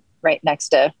 right next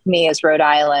to me is Rhode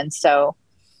Island. So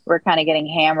we're kind of getting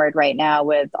hammered right now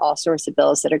with all sorts of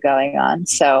bills that are going on.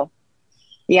 So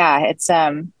yeah, it's,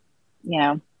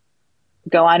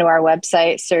 go onto our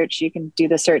website, search, you can do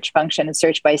the search function and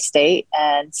search by state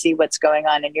and see what's going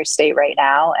on in your state right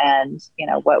now. And,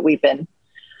 what we've been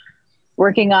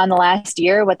working on the last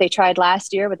year, what they tried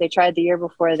last year, what they tried the year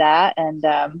before that. And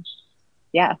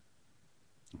yeah.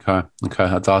 Okay.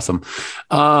 That's awesome.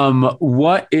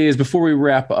 Before we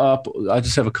wrap up, I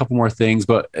just have a couple more things,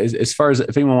 but as far as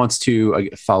if anyone wants to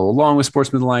follow along with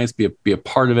Sportsmen's Alliance, be a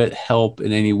part of it, help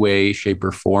in any way, shape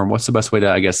or form, what's the best way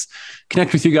to, I guess,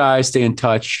 connect with you guys, stay in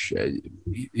touch,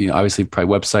 obviously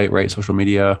probably website, right? Social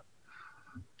media.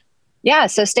 Yeah.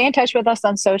 So stay in touch with us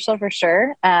on social for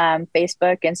sure.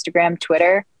 Facebook, Instagram,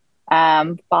 Twitter,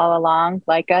 follow along,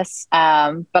 like us,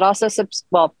 but also,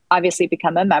 obviously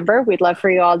become a member. We'd love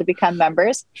for you all to become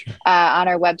members. Sure. On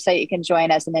our website, you can join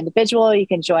as an individual, you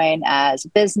can join as a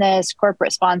business,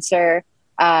 corporate sponsor,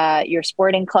 your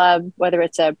sporting club, whether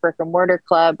it's a brick and mortar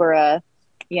club or an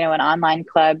online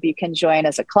club, you can join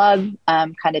as a club,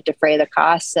 kind of defray the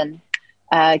costs and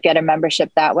get a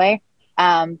membership that way.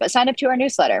 But sign up to our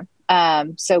newsletter.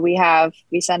 So we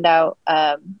send out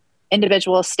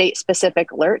individual state specific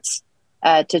alerts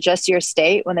to just your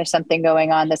state when there's something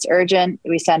going on that's urgent.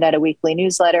 We send out a weekly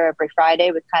newsletter every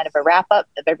Friday with kind of a wrap up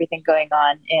of everything going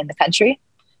on in the country.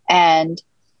 And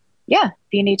yeah,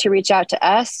 if you need to reach out to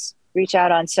us, reach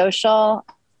out on social.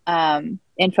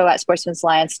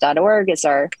 info@sportsmensalliance.org is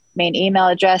our main email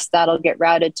address. That'll get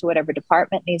routed to whatever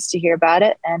department needs to hear about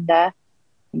it, and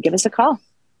give us a call.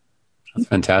 That's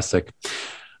fantastic.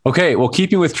 Okay, well,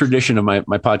 keeping with tradition of my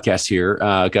podcast here,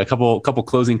 got a couple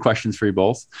closing questions for you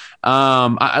both.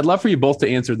 I'd love for you both to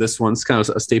answer this one. It's kind of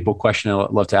a staple question I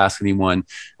love to ask anyone.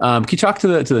 Can you talk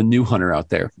to the new hunter out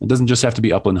there? It doesn't just have to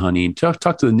be upland hunting.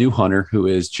 Talk to the new hunter who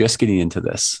is just getting into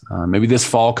this. Maybe this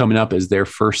fall coming up is their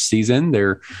first season.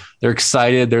 They're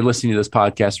excited. They're listening to this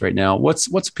podcast right now. What's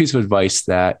a piece of advice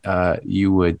that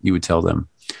you would tell them?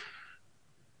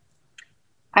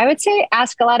 I would say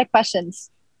ask a lot of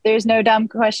questions. There's no dumb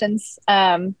questions,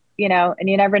 and you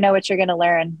never know what you're going to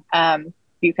learn.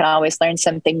 You can always learn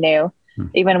something new.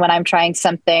 Even when I'm trying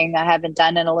something I haven't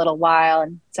done in a little while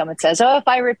and someone says, if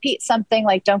I repeat something,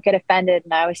 don't get offended.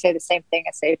 And I always say the same thing.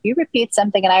 I say, if you repeat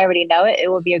something and I already know it, it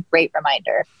will be a great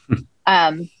reminder.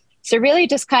 So really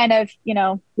just kind of,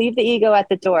 leave the ego at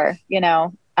the door. You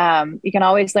can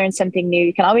always learn something new.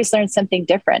 You can always learn something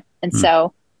different. And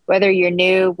so whether you're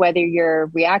new, whether you're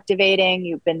reactivating,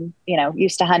 you've been,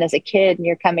 used to hunt as a kid and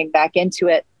you're coming back into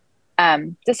it,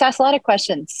 just ask a lot of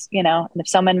questions, and if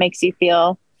someone makes you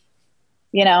feel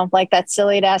like that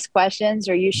silly to ask questions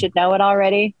or you should know it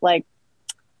already. Like,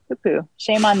 poo-poo,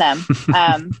 shame on them.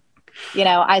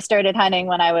 I started hunting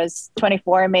when I was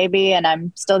 24 maybe, and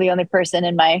I'm still the only person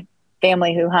in my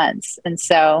family who hunts. And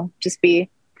so just be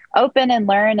open and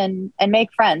learn and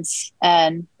make friends.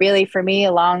 And really for me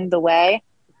along the way,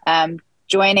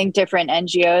 joining different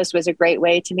NGOs was a great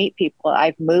way to meet people.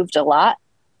 I've moved a lot.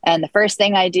 And the first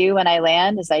thing I do when I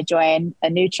land is I join a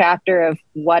new chapter of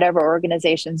whatever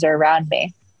organizations are around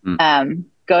me.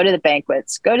 Go to the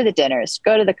banquets, go to the dinners,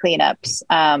 go to the cleanups.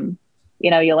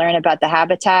 You'll learn about the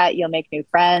habitat, you'll make new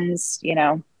friends,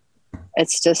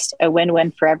 it's just a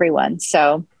win-win for everyone.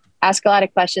 So ask a lot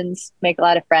of questions, make a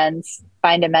lot of friends,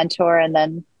 find a mentor, and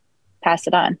then pass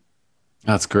it on.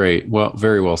 That's great. Well,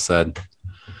 very well said.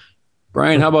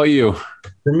 Brian, how about you?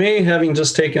 For me, having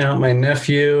just taken out my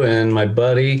nephew and my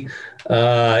buddy,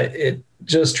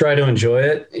 just try to enjoy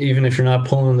it, even if you're not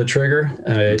pulling the trigger.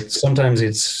 Sometimes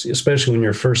it's, especially when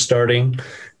you're first starting,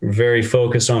 you're very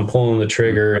focused on pulling the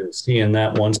trigger and seeing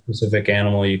that one specific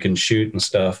animal you can shoot and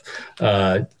stuff.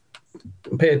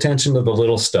 Pay attention to the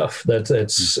little stuff. That's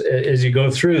as you go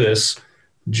through this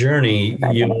journey,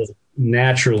 you'll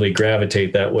naturally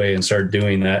gravitate that way and start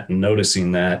doing that and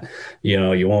noticing that.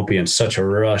 You won't be in such a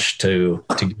rush to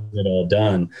get it all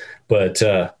done. But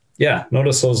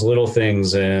notice those little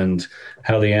things and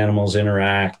how the animals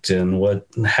interact and what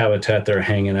habitat they're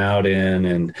hanging out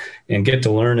in, and get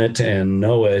to learn it and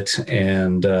know it,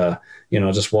 and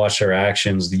just watch their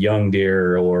actions, the young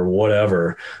deer or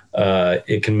whatever.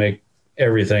 It can make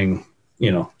everything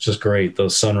just great.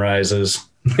 Those sunrises,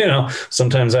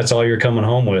 sometimes that's all you're coming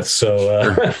home with.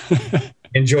 So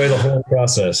enjoy the whole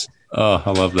process. Oh,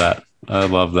 I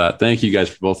love that. Thank you guys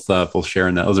for both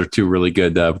sharing that. Those are two really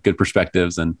good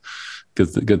perspectives and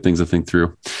good things to think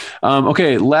through.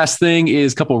 Okay. Last thing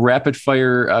is a couple rapid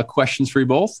fire questions for you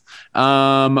both.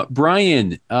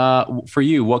 Brian, for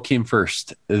you, what came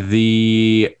first,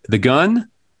 the gun,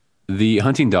 the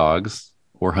hunting dogs,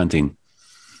 or hunting?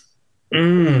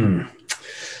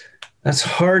 That's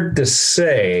hard to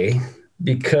say,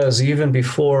 because even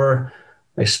before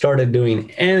I started doing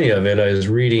any of it, I was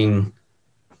reading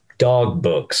dog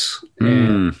books.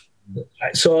 And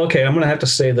okay, I'm going to have to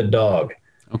say the dog.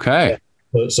 Okay.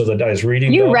 So that I was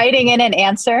reading. You writing in an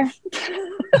answer?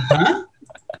 Huh?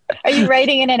 Are you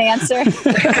writing in an answer?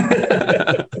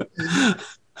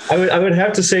 I would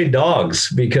have to say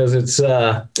dogs, because it's,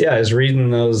 I was reading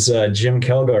those Jim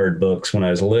Kelgard books when I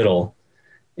was little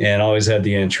and always had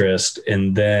the interest.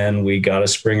 And then we got a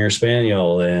Springer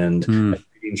Spaniel and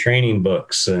reading training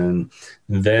books. And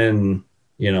then,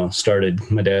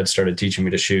 my dad started teaching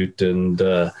me to shoot, and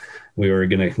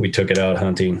we took it out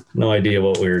hunting. No idea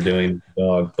what we were doing with the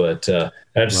dog, but I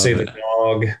have to say the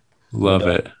dog. Love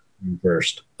it.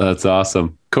 First. That's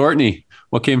awesome. Courtney,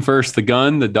 what came first, the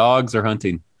gun, the dogs, or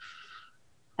hunting?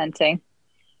 Hunting.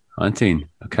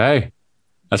 Okay.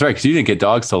 That's right. Because you didn't get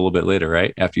dogs till a little bit later,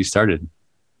 right? After you started.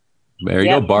 There you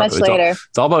go. Much later.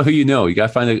 It's all about who you know. You got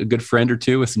to find a good friend or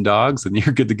two with some dogs, and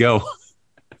you're good to go.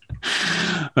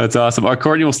 That's awesome. All right,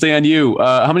 Courtney, we'll stay on you.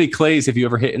 How many clays have you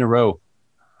ever hit in a row?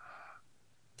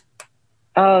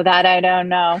 Oh, that I don't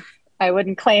know. I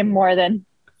wouldn't claim more than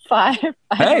 5.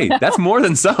 Hey, that's more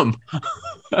than some.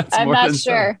 I'm not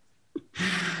sure.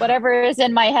 Whatever is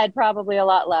in my head, probably a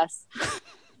lot less.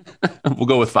 We'll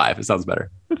go with 5. It sounds better.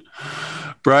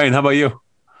 Brian, how about you?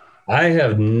 I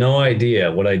have no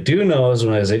idea. What I do know is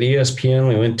when I was at ESPN,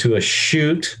 we went to a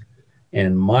shoot,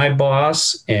 and my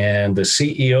boss and the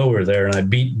CEO were there, and I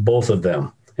beat both of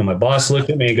them. And my boss looked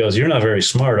at me and goes, "You're not very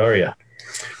smart, are you?"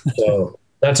 So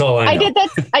that's all I know.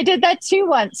 I did that too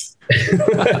once.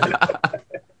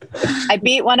 I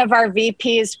beat one of our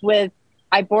VPs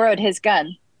I borrowed his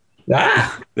gun.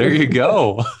 There you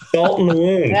go. Salt in the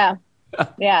wound.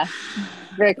 Yeah.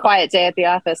 Very quiet day at the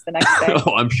office the next day.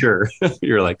 Oh, I'm sure.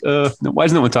 You're like, why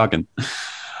isn't no one talking?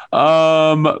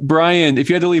 Brian, if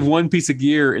you had to leave one piece of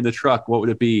gear in the truck, what would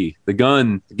it be? The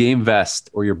gun, the game vest,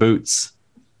 or your boots?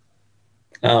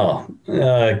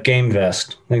 Game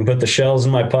vest. I can put the shells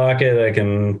in my pocket. I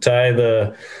can tie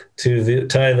the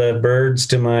birds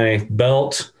to my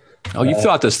belt. Oh, you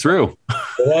thought this through.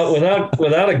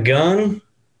 without a gun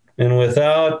and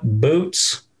without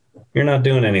boots, you're not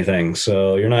doing anything.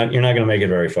 So you're not going to make it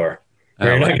very far. Or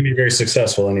you're not going to be very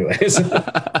successful anyways.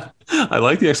 I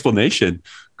like the explanation.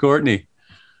 Courtney.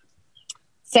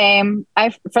 Same.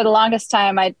 For the longest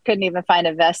time, I couldn't even find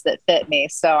a vest that fit me.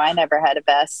 So I never had a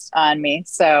vest on me.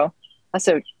 So I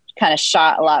also kind of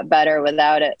shot a lot better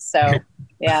without it. So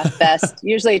yeah, vest.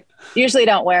 Usually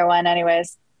don't wear one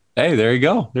anyways. Hey, there you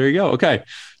go. There you go. Okay.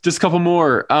 Just a couple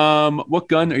more. What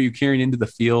gun are you carrying into the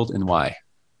field and why?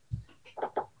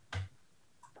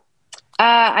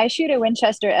 I shoot a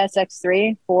Winchester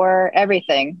SX3 for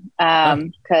everything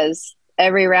because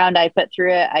every round I put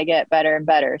through it, I get better and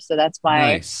better. So that's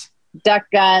my duck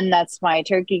gun. That's my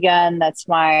turkey gun. That's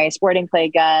my sporting clay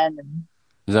gun.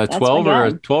 Is that a 12 or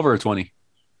a 12 or a 20?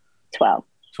 12.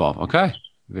 12. Okay.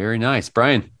 Very nice.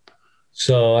 Brian.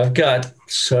 So I've got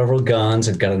several guns.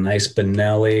 I've got a nice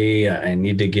Benelli. I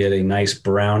need to get a nice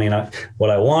Browning. What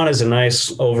I want is a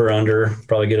nice over-under,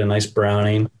 probably get a nice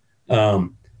Browning. The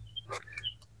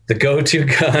go-to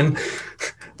gun,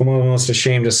 I'm almost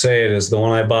ashamed to say it, is the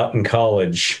one I bought in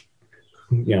college,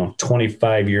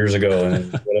 25 years ago,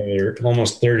 and whatever,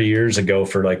 almost 30 years ago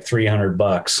for like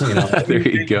 $300. There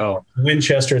you go.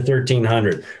 Winchester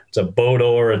 1300. It's a boat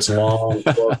oar. It's long.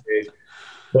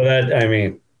 But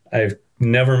I've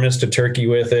never missed a turkey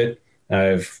with it.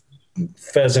 I've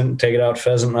take it out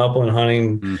pheasant upland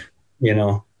hunting,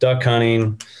 duck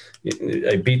hunting.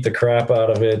 I beat the crap out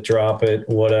of it, drop it,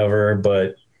 whatever.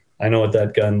 But I know what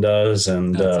that gun does,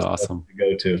 and that's awesome. That's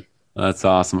the go-to. That's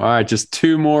awesome. All right, just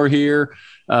two more here.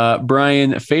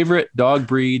 Brian, favorite dog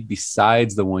breed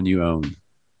besides the one you own?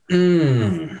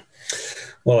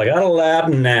 Well, I got a lab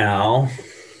now,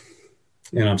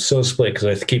 and I'm so split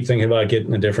because I keep thinking about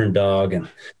getting a different dog, and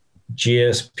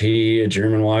GSP, a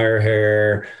German wire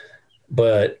hair,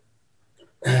 but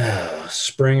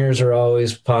Springers are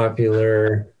always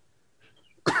popular.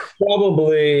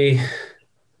 Probably,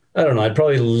 I don't know, I'd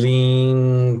probably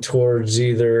lean towards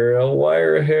either a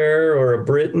wire hair or a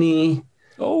Brittany.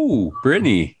 Oh,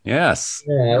 Brittany. Yes.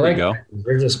 Yeah, there we go.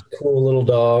 They're just cool little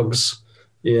dogs,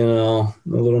 the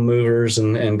little movers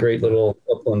and great little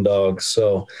upland dogs.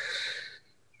 So,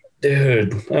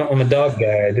 dude, I'm a dog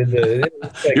guy. I did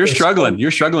You're struggling.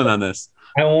 You're struggling on this.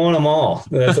 I want them all.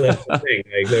 That's the thing.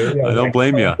 I don't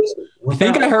blame you. I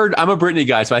think I'm a Brittany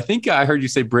guy, so I think I heard you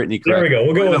say Brittany correct. There we go.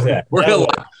 We'll go with that.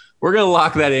 We're gonna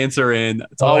lock that answer in.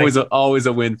 It's always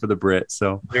a win for the Brit.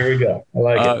 So there we go. I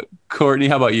like it. Courtney,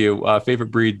 how about you?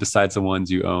 Favorite breed besides the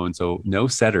ones you own? So no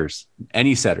setters.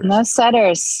 Any setters? No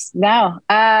setters. No.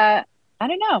 I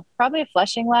don't know. Probably a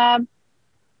Flushing Lab.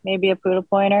 Maybe a Poodle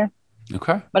Pointer.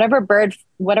 Okay.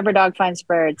 Whatever dog finds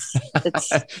birds. It's,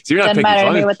 so you're not doesn't picking matter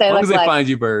to me what they look as they like. find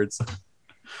you birds.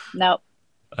 Nope.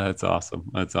 That's awesome.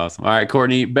 That's awesome. All right,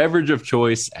 Courtney, beverage of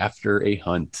choice after a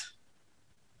hunt.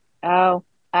 Oh,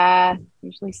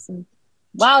 usually some.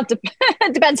 Well,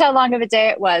 it depends how long of a day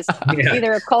it was. Yeah.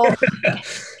 Either a cold,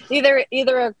 either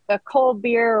a cold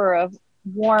beer or a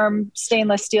warm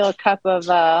stainless steel cup of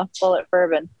bullet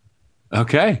bourbon.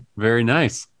 Okay, very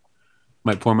nice.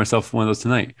 Might pour myself one of those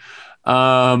tonight.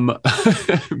 Brian,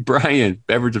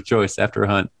 beverage of choice after a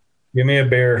hunt. Give me a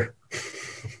beer.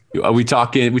 Are we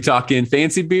talking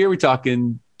fancy beer? We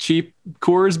talking cheap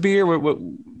Coors beer?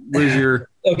 Where's your?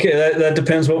 Okay, that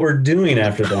depends what we're doing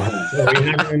after the hunt. If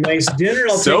we're having a nice dinner,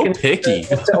 I'll take a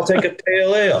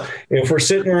pale ale. If we're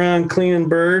sitting around cleaning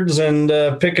birds and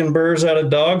picking burrs out of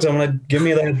dogs, I'm gonna give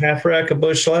me that half rack of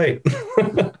Busch Light.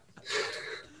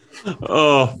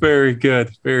 Oh, very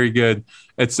good, very good.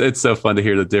 It's so fun to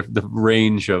hear the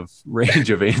range of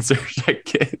answers I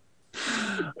get.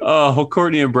 Oh, well,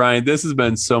 Courtney and Brian, this has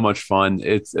been so much fun.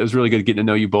 It was really good getting to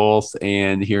know you both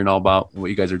and hearing all about what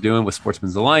you guys are doing with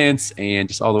Sportsmen's Alliance and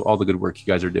just all the good work you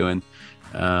guys are doing.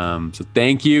 So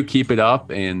thank you. Keep it up.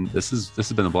 And this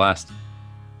has been a blast.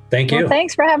 Thank you. Well,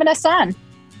 thanks for having us on.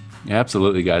 Yeah,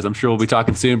 absolutely, guys. I'm sure we'll be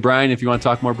talking soon. Brian, if you want to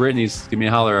talk more Brittany's, give me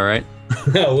a holler. All right.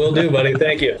 Will do, buddy.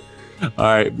 Thank you. All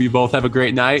right. You both have a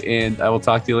great night and I will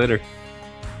talk to you later.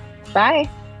 Bye.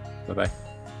 Bye-bye.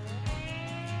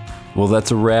 Well,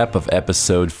 that's a wrap of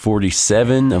episode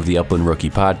 47 of the Upland Rookie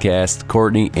Podcast.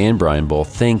 Courtney and Brian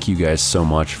both, thank you guys so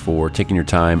much for taking your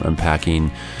time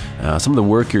unpacking some of the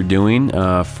work you're doing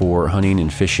for hunting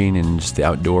and fishing and just the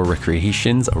outdoor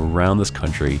recreations around this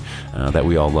country that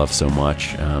we all love so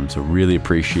much. So really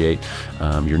appreciate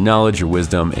your knowledge, your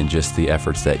wisdom, and just the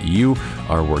efforts that you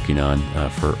are working on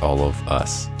for all of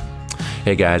us.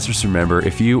 Hey guys, just remember,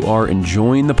 if you are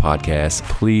enjoying the podcast,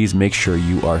 please make sure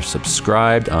you are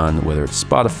subscribed on whether it's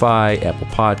Spotify, Apple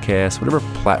Podcasts, whatever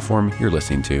platform you're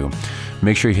listening to.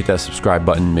 Make sure you hit that subscribe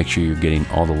button. Make sure you're getting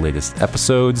all the latest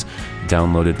episodes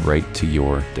downloaded right to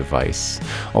your device.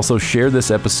 Also, share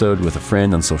this episode with a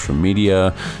friend on social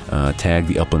media, tag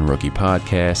the Upland Rookie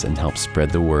Podcast, and help spread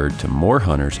the word to more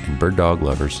hunters and bird dog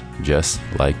lovers just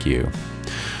like you.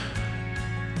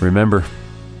 Remember,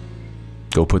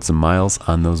 go put some miles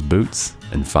on those boots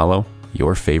and follow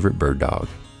your favorite bird dog.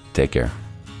 Take care.